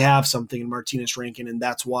think they have something in Martinez Rankin, and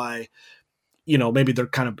that's why, you know, maybe they're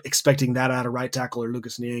kind of expecting that out of right tackle or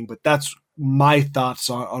Lucas Niang. But that's my thoughts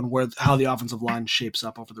on how the offensive line shapes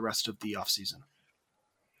up over the rest of the offseason.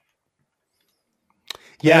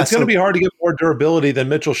 Yeah, it's going to be hard to get more durability than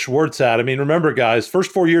Mitchell Schwartz had. I mean, remember, guys,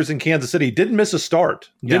 first 4 years in Kansas City, didn't miss a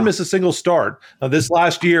start. Didn't miss a single start. Now, this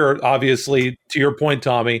last year, obviously, to your point,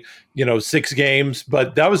 Tommy, you know, 6 games.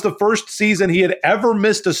 But that was the first season he had ever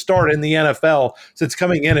missed a start in the NFL since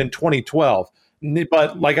coming in 2012.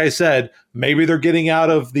 But like I said, maybe they're getting out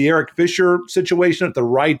of the Eric Fisher situation at the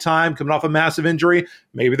right time, coming off a massive injury.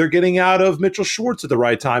 Maybe they're getting out of Mitchell Schwartz at the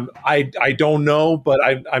right time. I don't know, but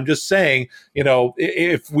I'm just saying, you know,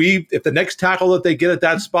 if the next tackle that they get at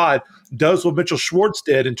that spot does what Mitchell Schwartz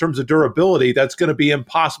did in terms of durability, that's going to be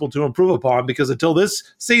impossible to improve upon, because until this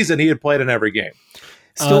season, he had played in every game.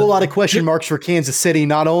 Still a lot of question marks for Kansas City,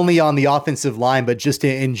 not only on the offensive line, but just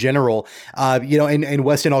in general. You know, and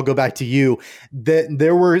Weston, I'll go back to you.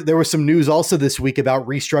 There was some news also this week about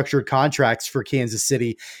restructured contracts for Kansas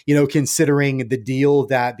City, you know, considering the deal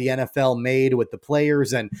that the NFL made with the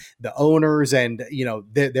players and the owners. And, you know,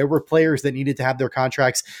 there were players that needed to have their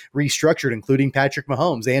contracts restructured, including Patrick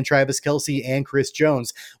Mahomes and Travis Kelce and Chris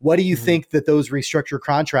Jones. What do you think that those restructured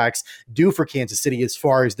contracts do for Kansas City as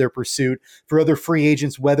far as their pursuit for other free agents,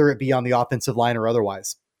 whether it be on the offensive line or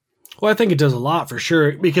otherwise? Well, I think it does a lot for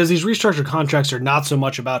sure, because these restructured contracts are not so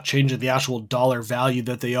much about changing the actual dollar value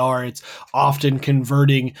that they are. It's often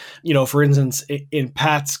converting, you know, for instance, in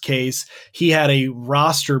Pat's case, he had a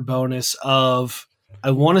roster bonus of,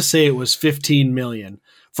 I want to say it was $15 million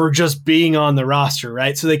for just being on the roster,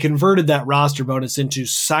 right? So they converted that roster bonus into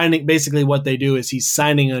signing. Basically what they do is he's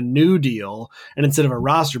signing a new deal, and instead of a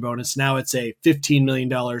roster bonus, now it's a $15 million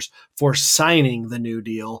for signing the new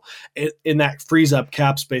deal, and that frees up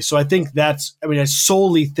cap space. So I think I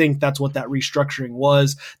solely think that's what that restructuring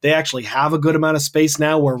was. They actually have a good amount of space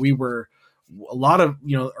now, where a lot of,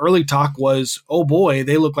 you know, early talk was, oh boy,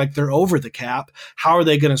 they look like they're over the cap. How are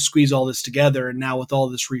they going to squeeze all this together? And now with all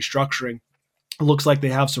this restructuring, it looks like they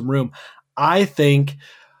have some room. I think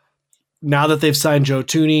now that they've signed Joe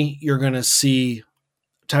Thuney, you're going to see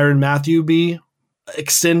Tyrann Mathieu be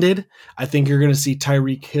extended. I think you're going to see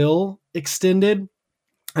Tyreek Hill extended,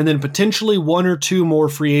 and then potentially 1 or 2 more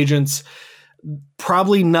free agents.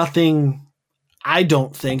 Probably nothing. I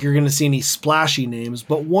don't think you're going to see any splashy names,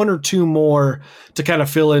 but 1 or 2 more to kind of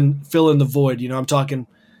fill in the void. You know, I'm talking,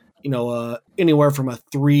 you know, anywhere from a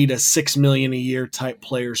 $3 to $6 million a year type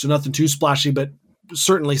player. So nothing too splashy, but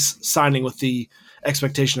certainly signing with the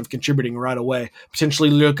expectation of contributing right away.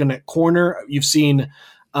 Potentially looking at corner. You've seen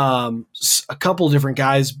a couple different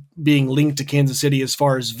guys being linked to Kansas City as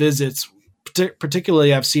far as visits.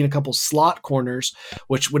 Particularly, I've seen a couple slot corners,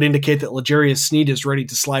 which would indicate that L'Jarius Sneed is ready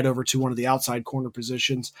to slide over to one of the outside corner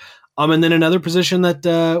positions. And then another position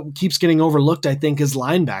that keeps getting overlooked, I think, is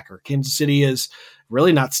linebacker. Kansas City has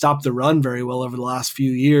really not stopped the run very well over the last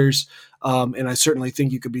few years. And I certainly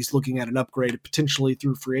think you could be looking at an upgrade potentially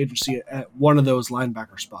through free agency at one of those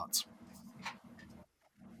linebacker spots.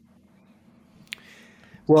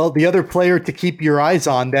 Well, the other player to keep your eyes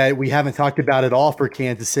on that we haven't talked about at all for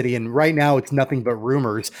Kansas City, and right now it's nothing but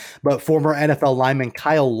rumors, but former NFL lineman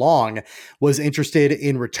Kyle Long was interested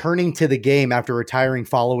in returning to the game after retiring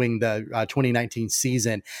following the 2019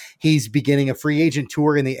 season. He's beginning a free agent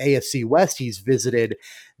tour in the AFC West. He's visited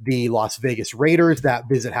the Las Vegas Raiders. That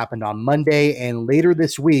visit happened on Monday, and later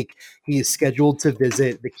this week, he is scheduled to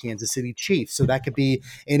visit the Kansas City Chiefs. So that could be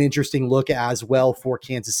an interesting look as well for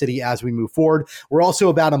Kansas City as we move forward. We're also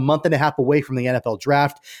about a month and a half away from the NFL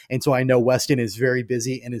draft, and so I know Weston is very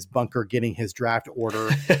busy in his bunker getting his draft order,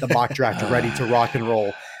 the mock draft, ready to rock and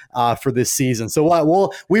roll for this season.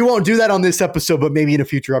 So we won't do that on this episode, but maybe in a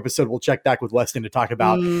future episode, we'll check back with Weston to talk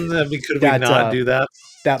about could we not do that?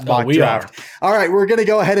 That mock draft. All right, we're going to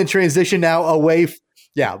go ahead and transition now away.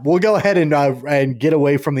 We'll go ahead and get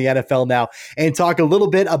away from the NFL now and talk a little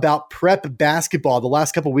bit about prep basketball. The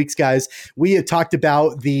last couple of weeks, guys, we have talked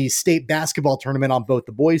about the state basketball tournament on both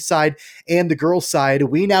the boys' side and the girls' side.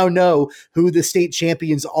 We now know who the state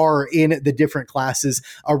champions are in the different classes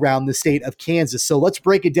around the state of Kansas. So let's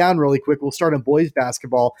break it down really quick. We'll start on boys'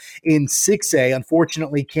 basketball in 6A.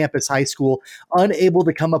 Unfortunately, Campus High School unable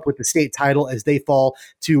to come up with the state title as they fall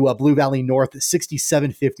to Blue Valley North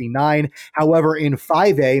 67-59. However, in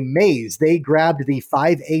 5A, Mays, they grabbed the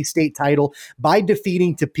 5A state title by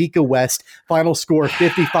defeating Topeka West. Final score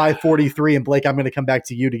 55-43. And Blake, I'm going to come back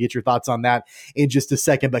to you to get your thoughts on that in just a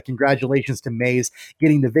second. But congratulations to Mays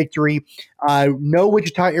getting the victory. No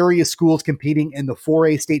Wichita area schools competing in the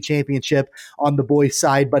 4A state championship on the boys'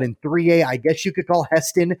 side. But in 3A, I guess you could call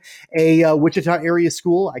Heston a Wichita area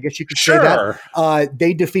school. I guess you could say that.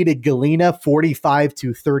 They defeated Galena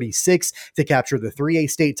 45-36 to capture the 3A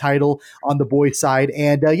state title on the boys' side.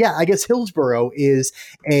 And I guess Hillsboro is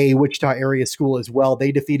a Wichita area school as well.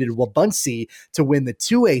 They defeated Wabaunsee to win the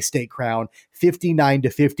 2A state crown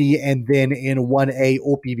 59-50. And then in 1A,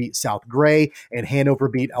 Olpe beat South Gray and Hanover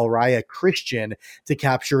beat Elraya Christian to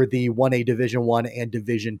capture the 1A Division I and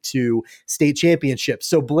Division II state championships.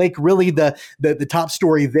 So Blake, really the top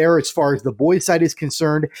story there as far as the boys side is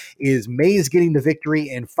concerned is Mays getting the victory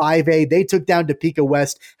in 5A. They took down Topeka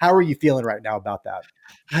West. How are you feeling right now about that?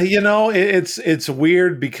 It's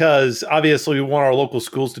weird because obviously we want our local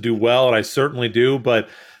schools to do well, and I certainly do. But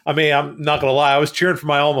I mean, I'm not going to lie, I was cheering for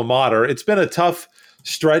my alma mater. It's been a tough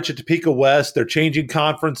stretch at Topeka West. They're changing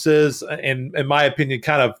conferences, and in my opinion,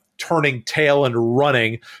 kind of turning tail and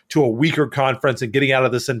running to a weaker conference and getting out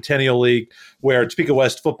of the Centennial League, where Topeka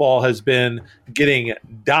West football has been getting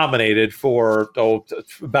dominated for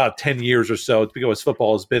about 10 years or so. Topeka West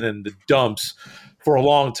football has been in the dumps for a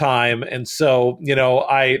long time. And so,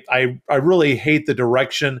 I really hate the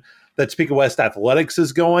direction that Topeka West athletics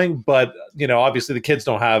is going, but obviously the kids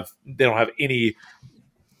don't have any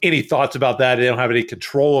thoughts about that. They don't have any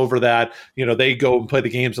control over that. They go and play the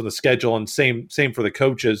games on the schedule, and same for the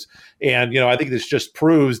coaches. And I think this just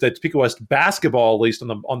proves that Topeka West basketball, at least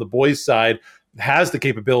on the boys' side, has the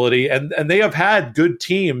capability, and they have had good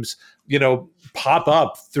teams, pop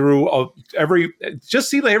up through every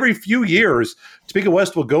few years. Topeka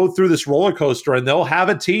West will go through this roller coaster, and they'll have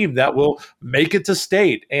a team that will make it to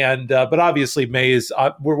state. And but obviously, Mays,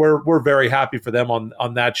 we're very happy for them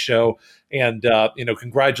on that show. And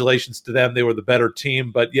congratulations to them; they were the better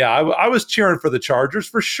team. But I was cheering for the Chargers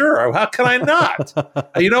for sure. How can I not?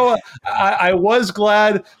 I was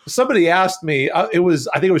glad. Somebody asked me. I think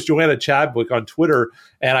it was Joanna Chadwick on Twitter,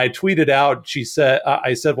 and I tweeted out. She said,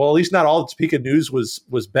 "I said, well, at least not all the Topeka news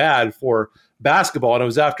was bad for basketball." And it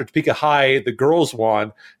was after Topeka High, the girls won.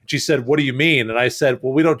 And she said, "What do you mean?" And I said,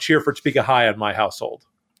 "Well, we don't cheer for Topeka High in my household."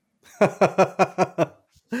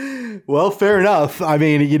 Well, fair enough. I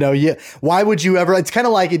mean, why would you ever? It's kind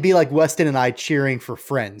of like it'd be like Weston and I cheering for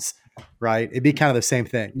Friends, right? It'd be kind of the same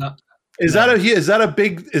thing. No. Is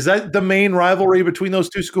that the main rivalry between those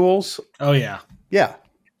two schools? Oh yeah,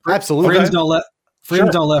 absolutely. Friends don't let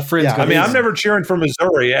Friends. Yeah, go easy. I'm never cheering for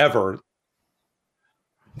Missouri ever.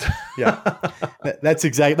 Yeah, that's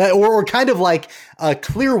exactly that. Or kind of like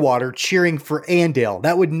Clearwater cheering for Andale.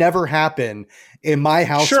 That would never happen in my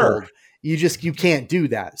household. Sure. You can't do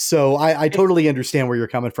that. So I totally understand where you're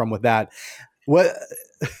coming from with that. What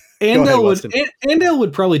Andale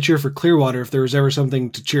would probably cheer for Clearwater if there was ever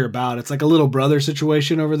something to cheer about. It's like a little brother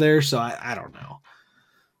situation over there. So I don't know.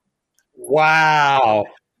 Wow.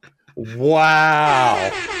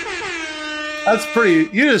 That's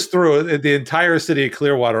pretty. You just threw the entire city of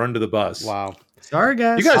Clearwater under the bus. Wow. Sorry,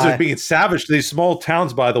 guys. You guys are being savage to these small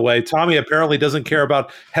towns, by the way. Tommy apparently doesn't care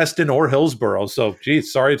about Heston or Hillsboro. So,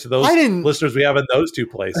 geez, sorry to those listeners we have in those two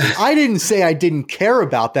places. I didn't say I didn't care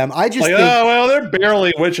about them. I just think, they're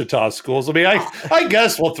barely Wichita schools. I mean, I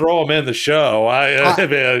guess we'll throw them in the show.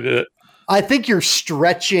 I think you're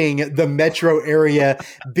stretching the metro area,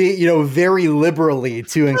 very liberally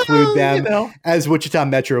to include them as Wichita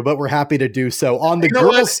Metro, but we're happy to do so. On the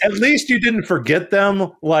girls, at least you didn't forget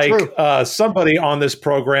them. Like somebody on this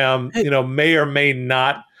program, may or may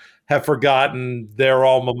not have forgotten their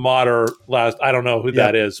alma mater last. I don't know who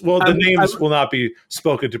that is. Well, the names will not be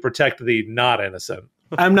spoken to protect the not innocent.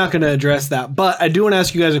 I'm not going to address that, but I do want to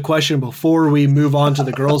ask you guys a question before we move on to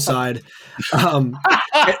the girls' side. And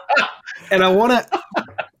I want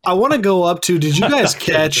to go up to, did you guys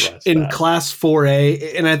catch in Class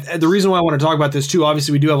 4A? And the reason why I want to talk about this too,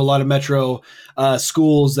 obviously we do have a lot of metro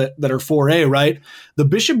schools that are 4A, right? The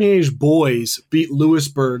Bishop Miege boys beat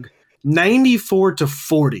Lewisburg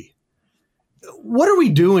 94-40. What are we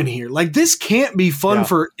doing here? Like, this can't be fun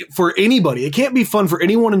for anybody. It can't be fun for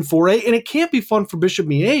anyone in 4A, and it can't be fun for Bishop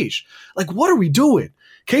Miege. Like, what are we doing?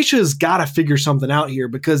 Keisha has got to figure something out here,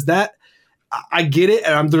 because that, I get it,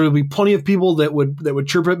 and there will be plenty of people that would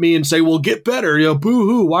chirp at me and say, well, get better,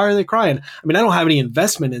 boo-hoo, why are they crying? I mean, I don't have any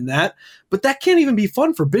investment in that, but that can't even be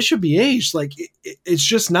fun for Bishop Miege. Like, it's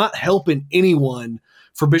just not helping anyone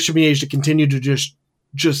for Bishop Miege to continue to just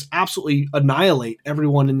absolutely annihilate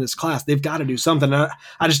everyone in this class. They've got to do something. I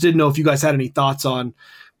just didn't know if you guys had any thoughts on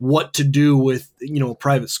what to do with, a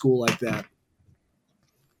private school like that.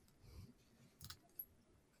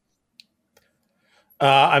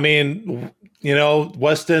 I mean,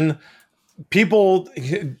 Weston, people,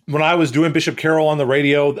 when I was doing Bishop Carroll on the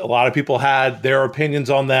radio, a lot of people had their opinions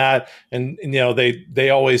on that. And they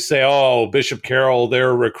always say, oh, Bishop Carroll,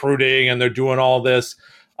 they're recruiting and they're doing all this.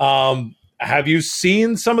 Have you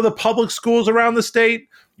seen some of the public schools around the state?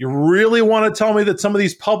 You really want to tell me that some of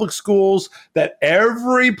these public schools, that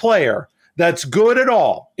every player that's good at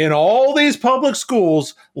all in all these public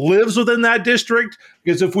schools lives within that district?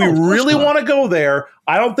 Because if we really want to go there,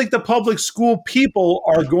 I don't think the public school people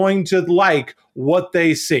are going to like what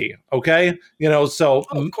they see. Okay. So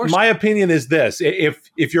my opinion is this: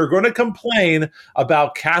 if you're going to complain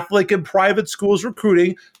about Catholic and private schools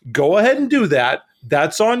recruiting, go ahead and do that.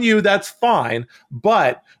 That's on you. That's fine.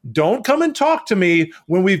 But don't come and talk to me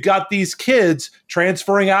when we've got these kids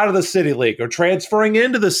transferring out of the City League or transferring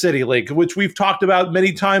into the City League, which we've talked about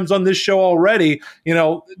many times on this show already.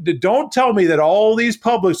 Don't tell me that all these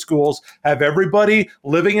public schools have everybody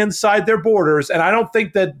living inside their borders. And I don't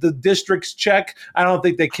think that the districts check. I don't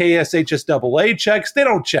think that KSHSAA checks. They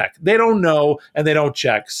don't check. They don't know, and they don't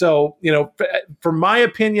check. So, for my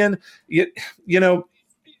opinion,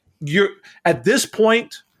 you're at this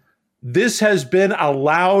point, this has been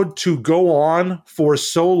allowed to go on for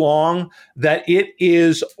so long that it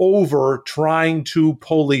is over trying to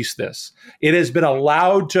police this. It has been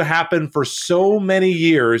allowed to happen for so many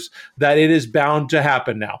years that it is bound to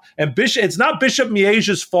happen now. And it's not Bishop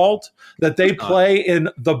Miege's fault that they play in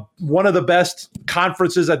one of the best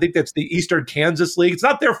conferences. I think that's the Eastern Kansas League. It's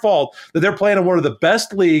not their fault that they're playing in one of the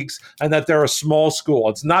best leagues and that they're a small school.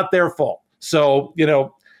 It's not their fault. So,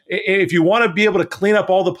 if you want to be able to clean up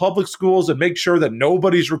all the public schools and make sure that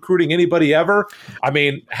nobody's recruiting anybody ever, I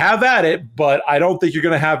mean, have at it, but I don't think you're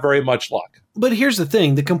going to have very much luck. But here's the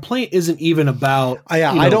thing. The complaint isn't even about...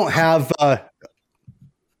 I don't have...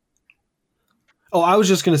 I was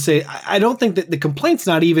just going to say, I don't think that the complaint's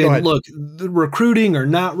not even, look, the recruiting or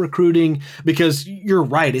not recruiting, because you're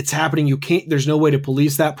right. It's happening. There's no way to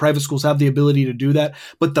police that. Private schools have the ability to do that.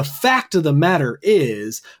 But the fact of the matter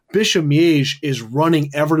is Bishop Miege is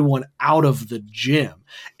running everyone out of the gym.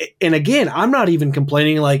 And again, I'm not even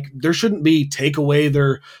complaining like there shouldn't be take away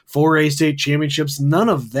their 4A state championships. None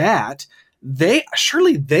of that.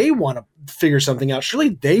 Surely they want to figure something out. Surely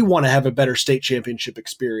they want to have a better state championship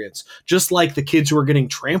experience, just like the kids who are getting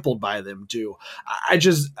trampled by them do. I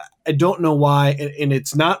don't know why. And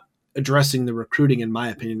it's not addressing the recruiting, in my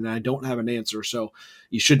opinion. And I don't have an answer. So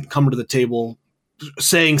you shouldn't come to the table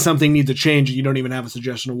saying something needs to change and you don't even have a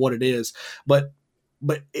suggestion of what it is. But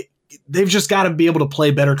they've just got to be able to play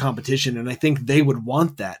better competition. And I think they would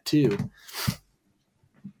want that too.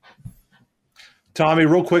 Tommy,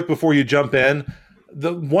 real quick before you jump in,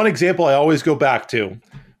 the one example I always go back to,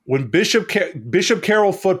 when Bishop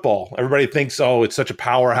Carroll football, everybody thinks, oh, it's such a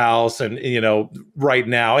powerhouse, and right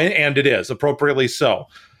now, and it is, appropriately so.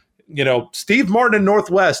 Steve Martin in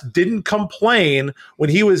Northwest didn't complain when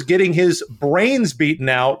he was getting his brains beaten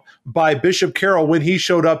out by Bishop Carroll when he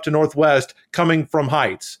showed up to Northwest coming from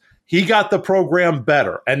Heights. He got the program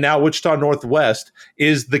better, and now Wichita Northwest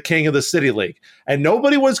is the king of the City League. And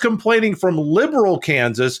nobody was complaining from liberal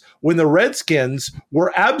Kansas when the Redskins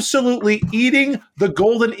were absolutely eating the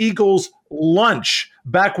Golden Eagles lunch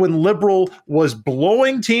back when liberal was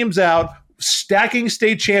blowing teams out, stacking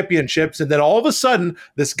state championships, and then all of a sudden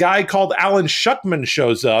this guy called Alan Shuckman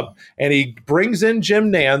shows up and he brings in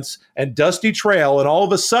Jim Nance and Dusty Trail, and all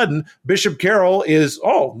of a sudden Bishop Carroll is,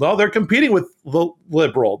 oh no, they're competing with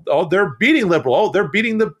Liberal, oh they're beating Liberal, oh they're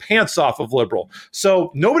beating the pants off of Liberal.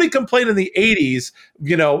 So nobody complained in the 80s,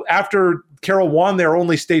 after Carroll won their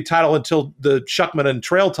only state title until the Shuckman and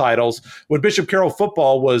Trail titles, when Bishop Carroll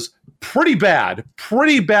football was pretty bad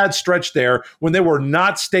stretch there when they were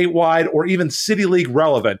not statewide or even city league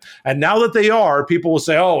relevant. And now that they are, people will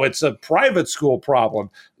say, oh, it's a private school problem.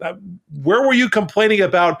 Where were you complaining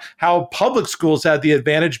about how public schools had the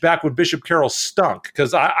advantage back when Bishop Carroll stunk?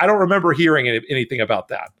 Because I don't remember hearing anything about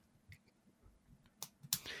that.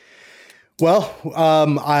 Well,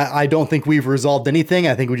 I don't think we've resolved anything.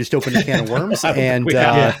 I think we just opened a can of worms. And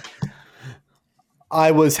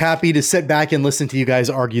I was happy to sit back and listen to you guys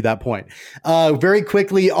argue that point. Very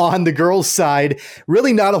quickly on the girls' side,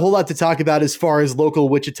 really not a whole lot to talk about as far as local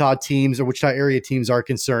Wichita teams or Wichita area teams are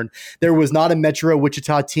concerned. There was not a Metro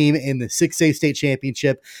Wichita team in the 6A state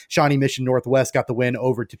championship. Shawnee Mission Northwest got the win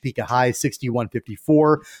over Topeka High,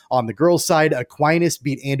 61-54. On the girls' side, Aquinas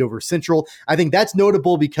beat Andover Central. I think that's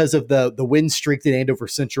notable because of the win streak that Andover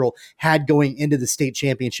Central had going into the state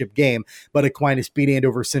championship game. But Aquinas beat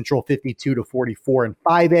Andover Central 52-44. In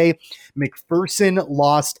 5A, McPherson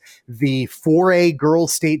lost the 4A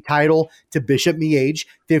girls state title to Bishop Miege,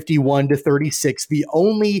 51-36. The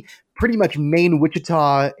only pretty much main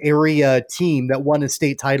Wichita area team that won a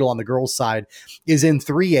state title on the girls' side is in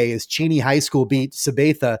 3A, as Cheney High School beat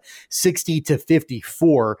Sabetha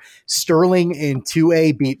 60-54. Sterling in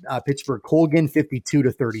 2A beat Pittsburgh Colgan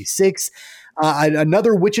 52-36.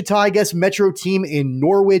 Another Wichita, I guess, Metro team in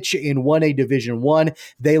Norwich in 1A Division I.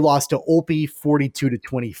 They lost to Olpe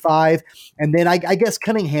 42-25. And then I guess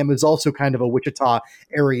Cunningham is also kind of a Wichita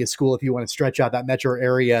area school if you want to stretch out that metro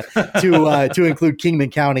area to include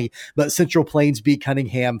Kingman County. But Central Plains beat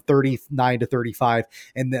Cunningham 39-35,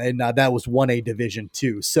 and that was 1A Division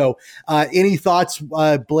II. So any thoughts,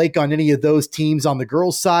 Blake, on any of those teams on the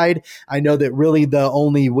girls' side? I know that really the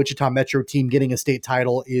only Wichita Metro team getting a state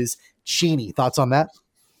title is Cheney. Thoughts on that?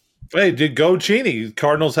 Hey, did go Cheney.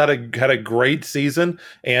 Cardinals had a great season,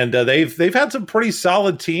 and they've had some pretty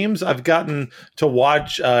solid teams. I've gotten to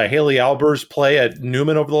watch Haley Albers play at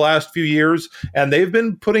Newman over the last few years, and they've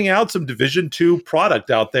been putting out some Division II product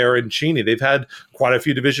out there in Cheney. They've had quite a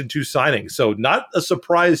few Division II signings, so not a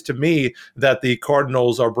surprise to me that the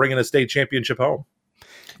Cardinals are bringing a state championship home.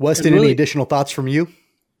 Weston, any additional thoughts from you?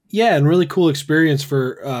 Yeah, and really cool experience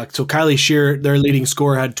for so Kylie Shear, their leading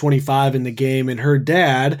scorer, had 25 in the game, and her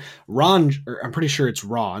dad, Ron, or I'm pretty sure it's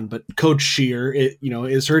Ron, but Coach Shear,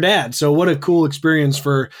 is her dad. So what a cool experience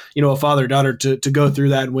for a father-daughter to go through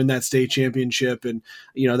that and win that state championship, and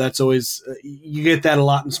that's always you get that a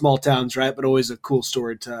lot in small towns, right? But always a cool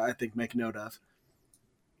story to I think make note of.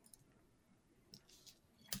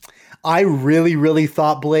 I really, really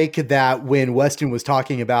thought, Blake, that when Weston was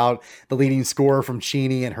talking about the leading scorer from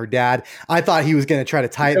Cheney and her dad, I thought he was going to try to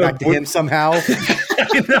tie it back to him somehow.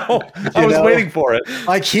 I know. I was waiting for it.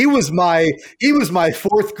 Like he was my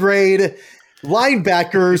fourth grade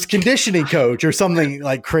linebackers conditioning coach or something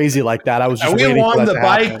like crazy like that. I was just waiting for that to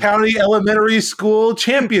happen. We won the Pike County Elementary School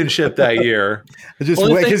championship that year. Just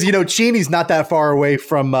because Cheney's not that far away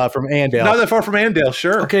from Andale. Not that far from Andale,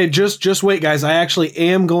 sure. Okay, just wait, guys. I actually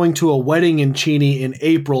am going to a wedding in Cheney in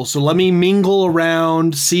April, so let me mingle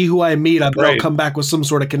around, see who I meet. I'll come back with some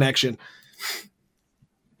sort of connection.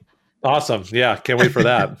 Awesome. Yeah, can't wait for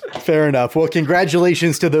that. Fair enough. Well,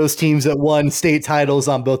 congratulations to those teams that won state titles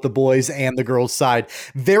on both the boys and the girls side.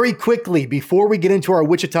 Very quickly, before we get into our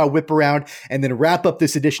Wichita whip around and then wrap up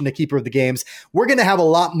this edition of Keeper of the Games, we're going to have a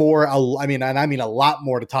lot more, a lot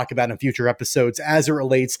more to talk about in future episodes as it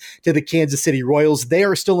relates to the Kansas City Royals. They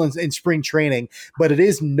are still in spring training, but it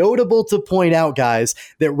is notable to point out, guys,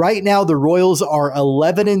 that right now the Royals are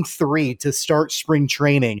 11-3 to start spring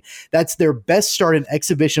training. That's their best start in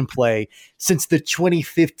exhibition play since the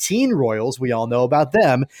 2015 Royals, we all know about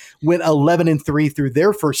them, went 11-3 through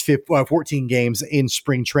their first 14 games in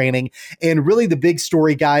spring training. And really the big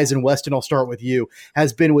story, guys, and Weston, I'll start with you,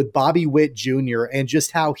 has been with Bobby Witt Jr. and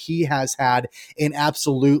just how he has had an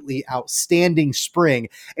absolutely outstanding spring.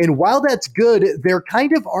 And while that's good, there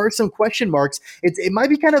kind of are some question marks. It might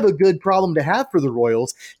be kind of a good problem to have for the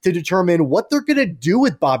Royals to determine what they're going to do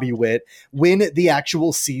with Bobby Witt when the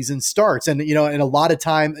actual season starts. And, and a lot of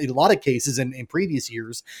lot of cases in previous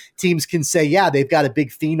years, teams can say, yeah, they've got a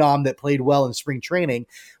big phenom that played well in spring training.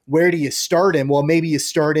 Where do you start him? Well, maybe you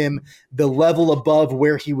start him the level above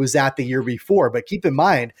where he was at the year before. But keep in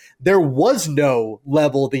mind, there was no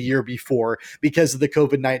level the year before because of the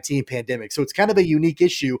COVID-19 pandemic. So it's kind of a unique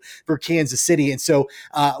issue for Kansas City. And so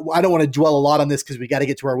I don't want to dwell a lot on this because we got to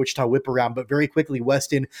get to our Wichita whip around. But very quickly,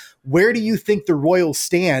 Weston, where do you think the Royals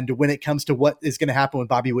stand when it comes to what is going to happen with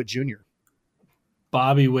Bobby Witt Jr.?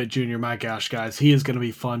 Bobby Witt Jr., my gosh, guys, he is going to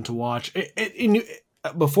be fun to watch.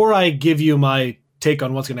 Before I give you my take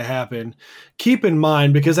on what's going to happen, keep in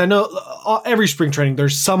mind, because I know every spring training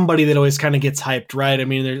there's somebody that always kind of gets hyped, right? I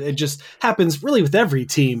mean, it just happens really with every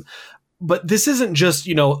team. But this isn't just,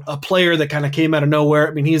 a player that kind of came out of nowhere.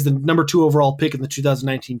 I mean, he is the number 2 overall pick in the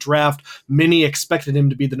 2019 draft. Many expected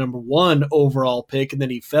him to be the number 1 overall pick, and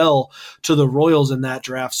then he fell to the Royals in that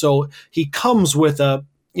draft. So he comes with a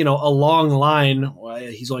long line. Well,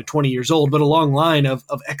 he's only 20 years old, but a long line of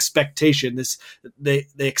expectation. They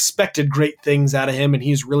expected great things out of him, and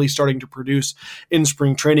he's really starting to produce in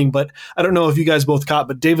spring training. But I don't know if you guys both caught,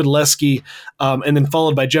 but David Lesky and then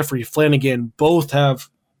followed by Jeffrey Flanagan both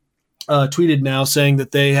have tweeted now saying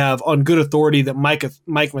that they have on good authority that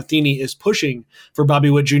Mike Matheny is pushing for Bobby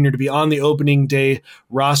Witt Jr. to be on the opening day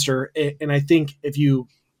roster. And I think if you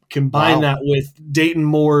combine that with Dayton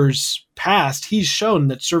Moore's past, he's shown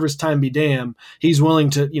that service time be damned. He's willing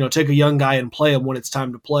to, take a young guy and play him when it's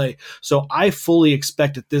time to play. So I fully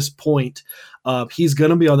expect at this point he's going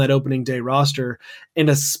to be on that opening day roster. And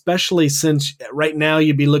especially since right now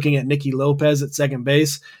you'd be looking at Nicky Lopez at second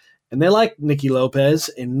base, and they like Nicky Lopez,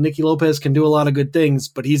 and Nicky Lopez can do a lot of good things,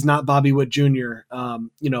 but he's not Bobby Witt Jr.,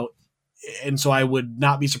 and so I would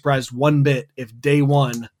not be surprised one bit if day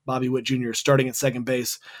one Bobby Witt Jr. is starting at second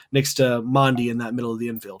base next to Mondi in that middle of the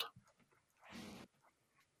infield.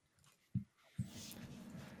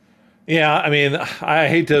 Yeah, I mean, I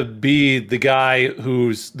hate to be the guy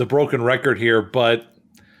who's the broken record here, but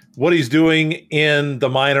what he's doing in the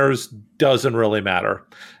minors doesn't really matter.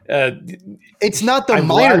 It's not the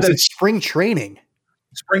minors, it's spring training.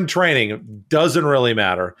 Spring training doesn't really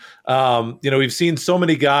matter. We've seen so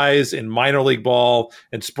many guys in minor league ball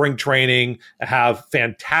and spring training have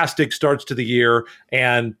fantastic starts to the year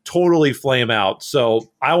and totally flame out.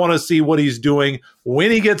 So I want to see what he's doing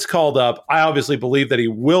when he gets called up. I obviously believe that he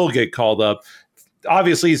will get called up.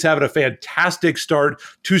 Obviously, he's having a fantastic start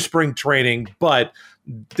to spring training, but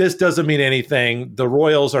this doesn't mean anything. The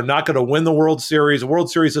Royals are not going to win the World Series. The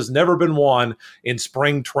World Series has never been won in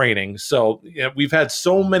spring training. So we've had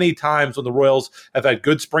so many times when the Royals have had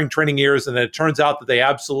good spring training years, and then it turns out that they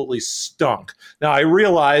absolutely stunk. Now, I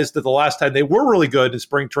realize that the last time they were really good in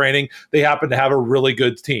spring training, they happened to have a really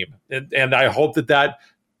good team. And I hope that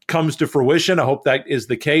comes to fruition. I hope that is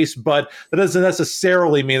the case, but that doesn't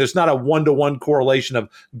necessarily mean there's not a one-to-one correlation of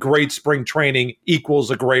great spring training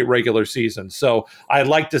equals a great regular season. So I'd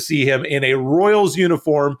like to see him in a Royals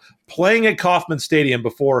uniform playing at Kauffman Stadium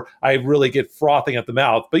before I really get frothing at the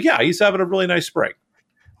mouth. But yeah, he's having a really nice spring.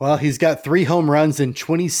 Well, he's got 3 home runs and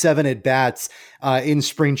 27 at-bats in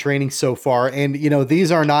spring training so far. And,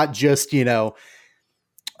 these are not just,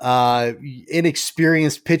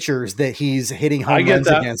 inexperienced pitchers that he's hitting home runs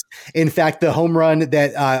against. In fact, the home run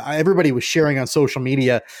that everybody was sharing on social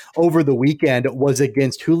media over the weekend was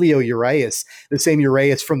against Julio Urias, the same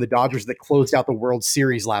Urias from the Dodgers that closed out the World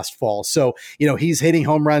Series last fall. So, he's hitting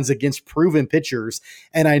home runs against proven pitchers.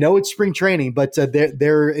 And I know it's spring training, but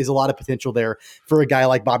there is a lot of potential there for a guy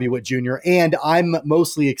like Bobby Witt Jr. And I'm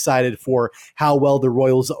mostly excited for how well the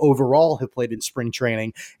Royals overall have played in spring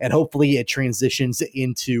training. And hopefully it transitions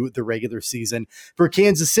into the regular season for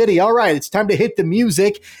Kansas City. All right, it's time to hit the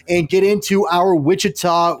music and get into our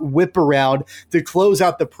Wichita whip around to close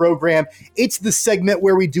out the program. It's the segment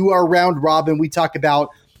where we do our round robin. We talk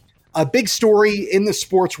about a big story in the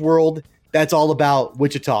sports world that's all about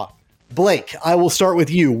Wichita. Blake, I will start with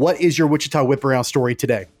you. What is your Wichita whip around story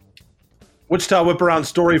today? Wichita whip around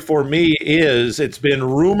story for me is it's been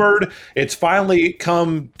rumored. It's finally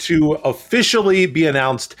come to officially be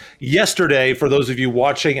announced yesterday. For those of you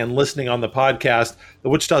watching and listening on the podcast, the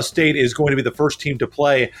Wichita State is going to be the first team to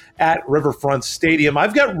play at Riverfront Stadium.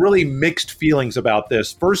 I've got really mixed feelings about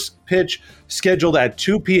this. First pitch scheduled at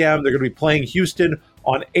 2 p.m. They're going to be playing Houston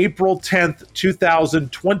on April 10th,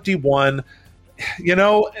 2021.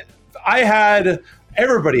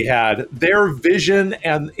 Everybody had their vision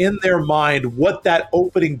and in their mind what that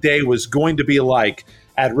opening day was going to be like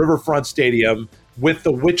at Riverfront Stadium with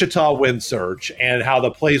the Wichita wind surge and how the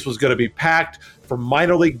place was going to be packed for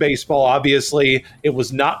minor league baseball. Obviously, it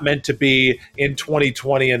was not meant to be in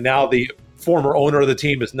 2020, and now the former owner of the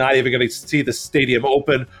team, is not even going to see the stadium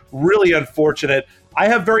open. Really unfortunate. I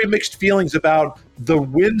have very mixed feelings about the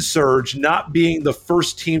Wind Surge not being the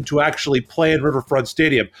first team to actually play in Riverfront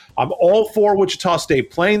Stadium. I'm all for Wichita State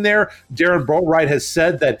playing there. Darren Boatwright has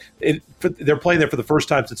said that they're playing there for the first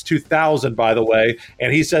time since 2000, by the way,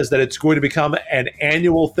 and he says that it's going to become an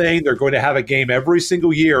annual thing. They're going to have a game every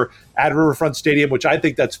single year at Riverfront Stadium, which I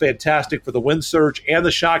think that's fantastic for the Wind Surge and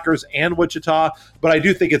the Shockers and Wichita, but I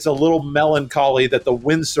do think it's a little melancholy that the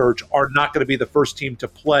Wind Surge are not going to be the first team to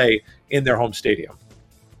play in their home stadium.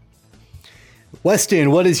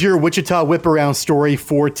 Weston, what is your Wichita whip around story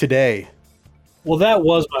for today? Well, that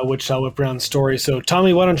was my Wichita whip around story. So,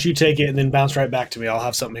 Tommy, why don't you take it and then bounce right back to me? I'll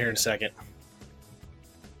have something here in a second.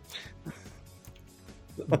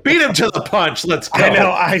 Beat him to the punch. Let's go. I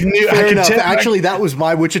know. I knew. Fair I could enough. tell. Actually, that was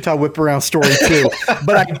my Wichita whip around story too.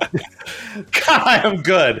 But God, I am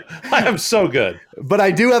good. I am so good. But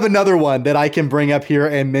I do have another one that I can bring up here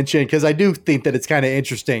and mention because I do think that it's kind of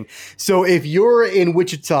interesting. So if you're in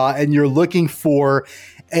Wichita and you're looking for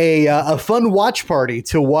a fun watch party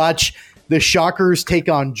to watch the Shockers take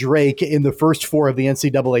on Drake in the first four of the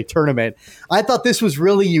NCAA tournament, I thought this was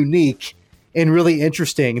really unique and really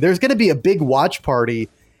interesting. There's going to be a big watch party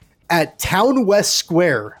at Town West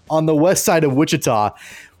Square on the west side of Wichita,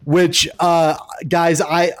 which, guys,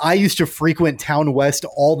 I used to frequent Town West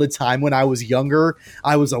all the time when I was younger.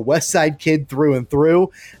 I was a West Side kid through and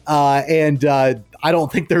through, and I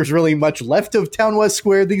don't think there's really much left of Town West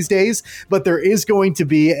Square these days, but there is going to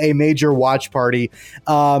be a major watch party,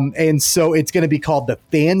 and so it's going to be called the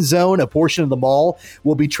Fan Zone. A portion of the mall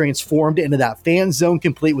will be transformed into that Fan Zone,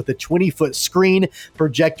 complete with a 20-foot screen,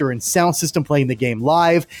 projector, and sound system playing the game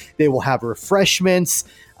live. They will have refreshments,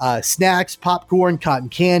 snacks, popcorn, cotton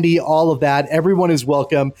candy, all of that. Everyone is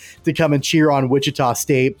welcome to come and cheer on Wichita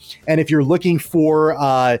State. And if you're looking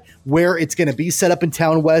for where it's going to be set up in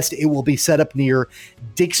Town West, it will be set up near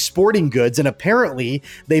Dick's Sporting Goods. And apparently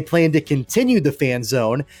they plan to continue the Fan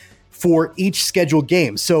Zone for each scheduled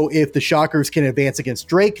game. So if the Shockers can advance against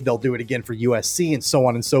Drake, they'll do it again for USC and so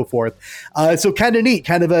on and so forth. So kind of neat,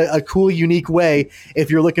 kind of a cool, unique way. If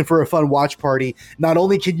you're looking for a fun watch party, not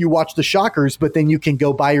only can you watch the Shockers, but then you can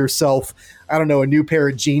go buy yourself, I don't know, a new pair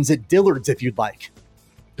of jeans at Dillard's if you'd like.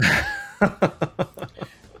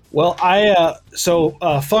 Well,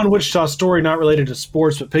 fun Wichita story, not related to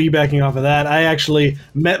sports, but piggybacking off of that, I actually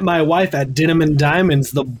met my wife at Denim and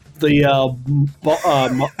Diamonds, the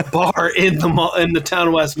bar in the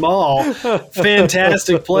Town West Mall.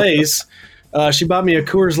 Fantastic place. She bought me a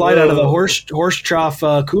Coors Light out of the horse trough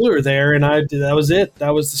cooler there, and that was it.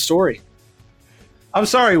 That was the story. I'm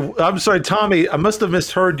sorry, Tommy. I must have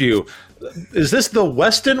misheard you. Is this the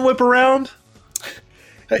Weston whip around?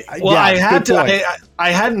 Well, yeah,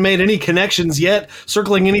 I hadn't made any connections yet,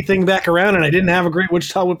 circling anything back around, and I didn't have a great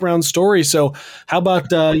Wichita whip around story. So how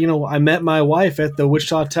about, I met my wife at the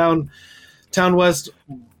Wichita Town West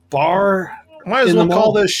bar. Might as well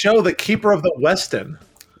call this show The Keeper of the Weston.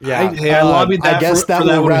 Yeah. I lobbied that. I guess that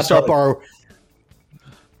will wrap up our...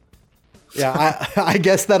 Yeah, I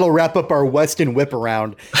guess that'll wrap up our Weston whip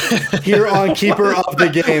around here on Keeper of the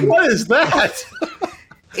Game. What is that?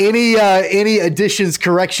 Any additions,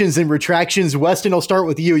 corrections, and retractions? Weston, I'll start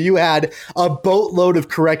with you. You had a boatload of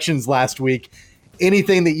corrections last week.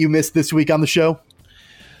 Anything that you missed this week on the show?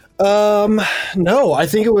 No, I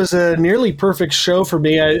think it was a nearly perfect show for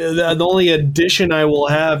me. The only addition I will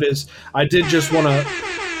have is I did just want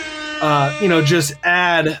to, just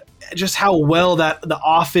add just how well that the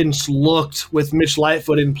offense looked with Mitch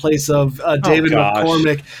Lightfoot in place of David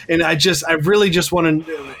McCormick. And I really just want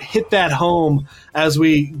to hit that home as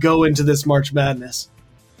we go into this March Madness.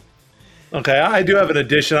 Okay, I do have an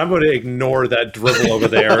addition. I'm going to ignore that dribble over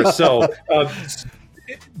there. So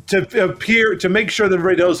to make sure that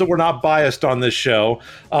everybody knows that we're not biased on this show,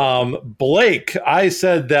 Blake, I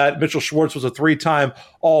said that Mitchell Schwartz was a 3-time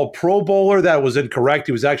All-Pro Bowler. That was incorrect.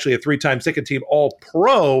 He was actually a 3-time second-team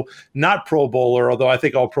All-Pro, not Pro Bowler, although I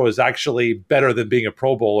think All-Pro is actually better than being a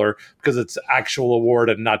Pro Bowler because it's an actual award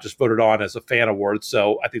and not just voted on as a fan award.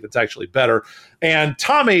 So I think that's actually better. And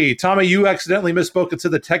Tommy, you accidentally misspoke and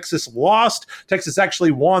said that Texas lost. Texas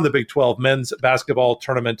actually won the Big 12 men's basketball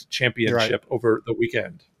tournament championship over the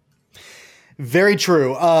weekend. Very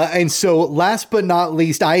true. And so last but not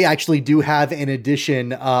least, I actually do have an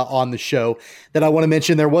addition on the show that I want to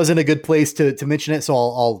mention. There wasn't a good place to mention it, so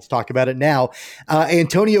I'll talk about it now.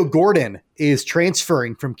 Antonio Gordon is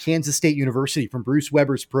transferring from Kansas State University from Bruce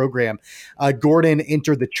Weber's program. Gordon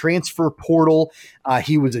entered the transfer portal.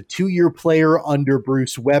 He was a 2-year player under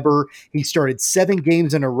Bruce Weber. He started 7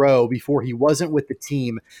 games in a row before he wasn't with the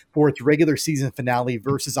team for its regular season finale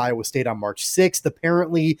versus Iowa State on March 6th.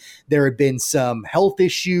 Apparently, there had been some health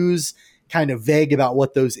issues, kind of vague about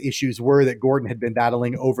what those issues were that Gordon had been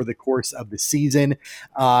battling over the course of the season.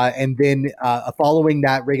 And then following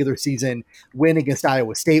that regular season win against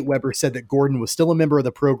Iowa State, Weber said that Gordon was still a member of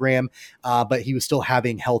the program, but he was still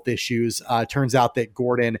having health issues. Turns out that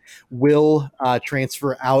Gordon will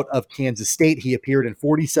transfer out of Kansas State. He appeared in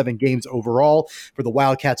 47 games overall for the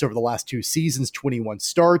Wildcats over the last 2 seasons, 21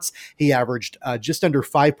 starts. He averaged just under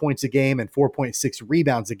 5 points a game and 4.6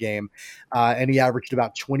 rebounds a game. And he averaged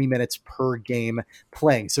about 20 minutes per game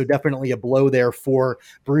playing. So definitely a blow there for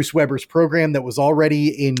Bruce Weber's program that was already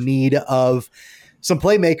in need of some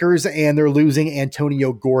playmakers, and they're losing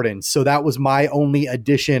Antonio Gordon. So that was my only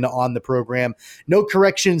addition on the program. No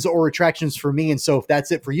corrections or retractions for me. And so if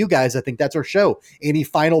that's it for you guys, I think that's our show. Any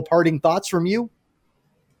final parting thoughts from you?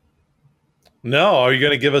 No. Are you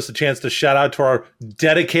going to give us a chance to shout out to our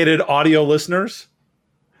dedicated audio listeners?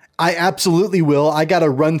 I absolutely will. I got to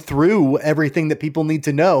run through everything that people need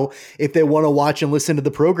to know if they want to watch and listen to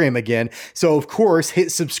the program again. So, of course,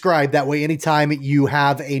 hit subscribe. That way, anytime you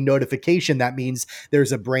have a notification, that means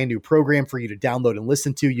there's a brand new program for you to download and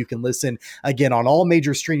listen to. You can listen again on all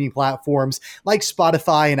major streaming platforms like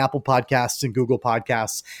Spotify and Apple Podcasts and Google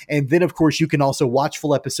Podcasts. And then, of course, you can also watch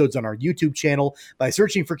full episodes on our YouTube channel by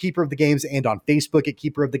searching for Keeper of the Games, and on Facebook at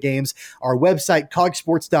Keeper of the Games, our website,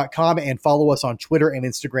 cogsports.com, and follow us on Twitter and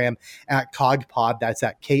Instagram at COGPod. That's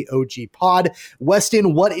at KOG Pod.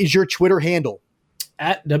 Weston, what is your Twitter handle?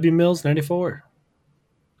 At WMills94.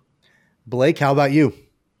 Blake, how about you?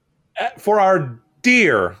 For our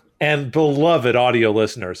dear and beloved audio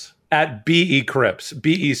listeners, at BE Crips,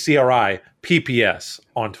 BECRIPPS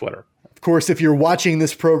on Twitter. Of course, if you're watching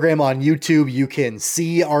this program on YouTube, you can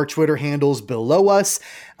see our Twitter handles below us.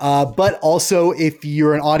 But also, if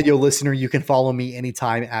you're an audio listener, you can follow me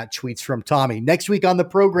anytime at Tweets from Tommy. Next week on the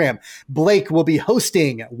program, Blake will be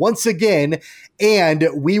hosting once again, and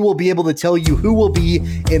we will be able to tell you who will be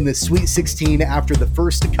in the Sweet 16 after the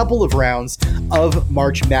first couple of rounds of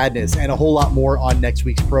March Madness, and a whole lot more on next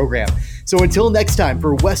week's program. So until next time,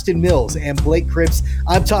 for Weston Mills and Blake Cripps,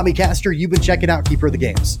 I'm Tommy Castor. You've been checking out Keeper of the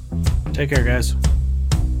Games. Take care, guys.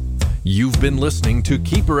 You've been listening to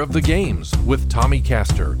Keeper of the Games with Tommy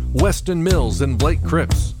Castor, Weston Mills, and Blake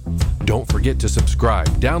Cripps. Don't forget to subscribe,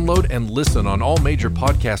 download, and listen on all major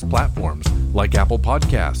podcast platforms like Apple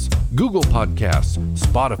Podcasts, Google Podcasts,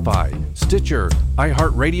 Spotify, Stitcher,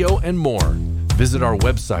 iHeartRadio, and more. Visit our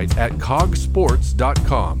website at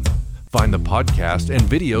cogsports.com. Find the podcast and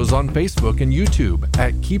videos on Facebook and YouTube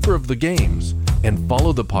at Keeper of the Games. And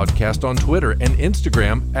follow the podcast on Twitter and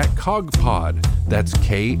Instagram at COGPod. That's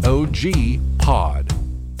KOG Pod.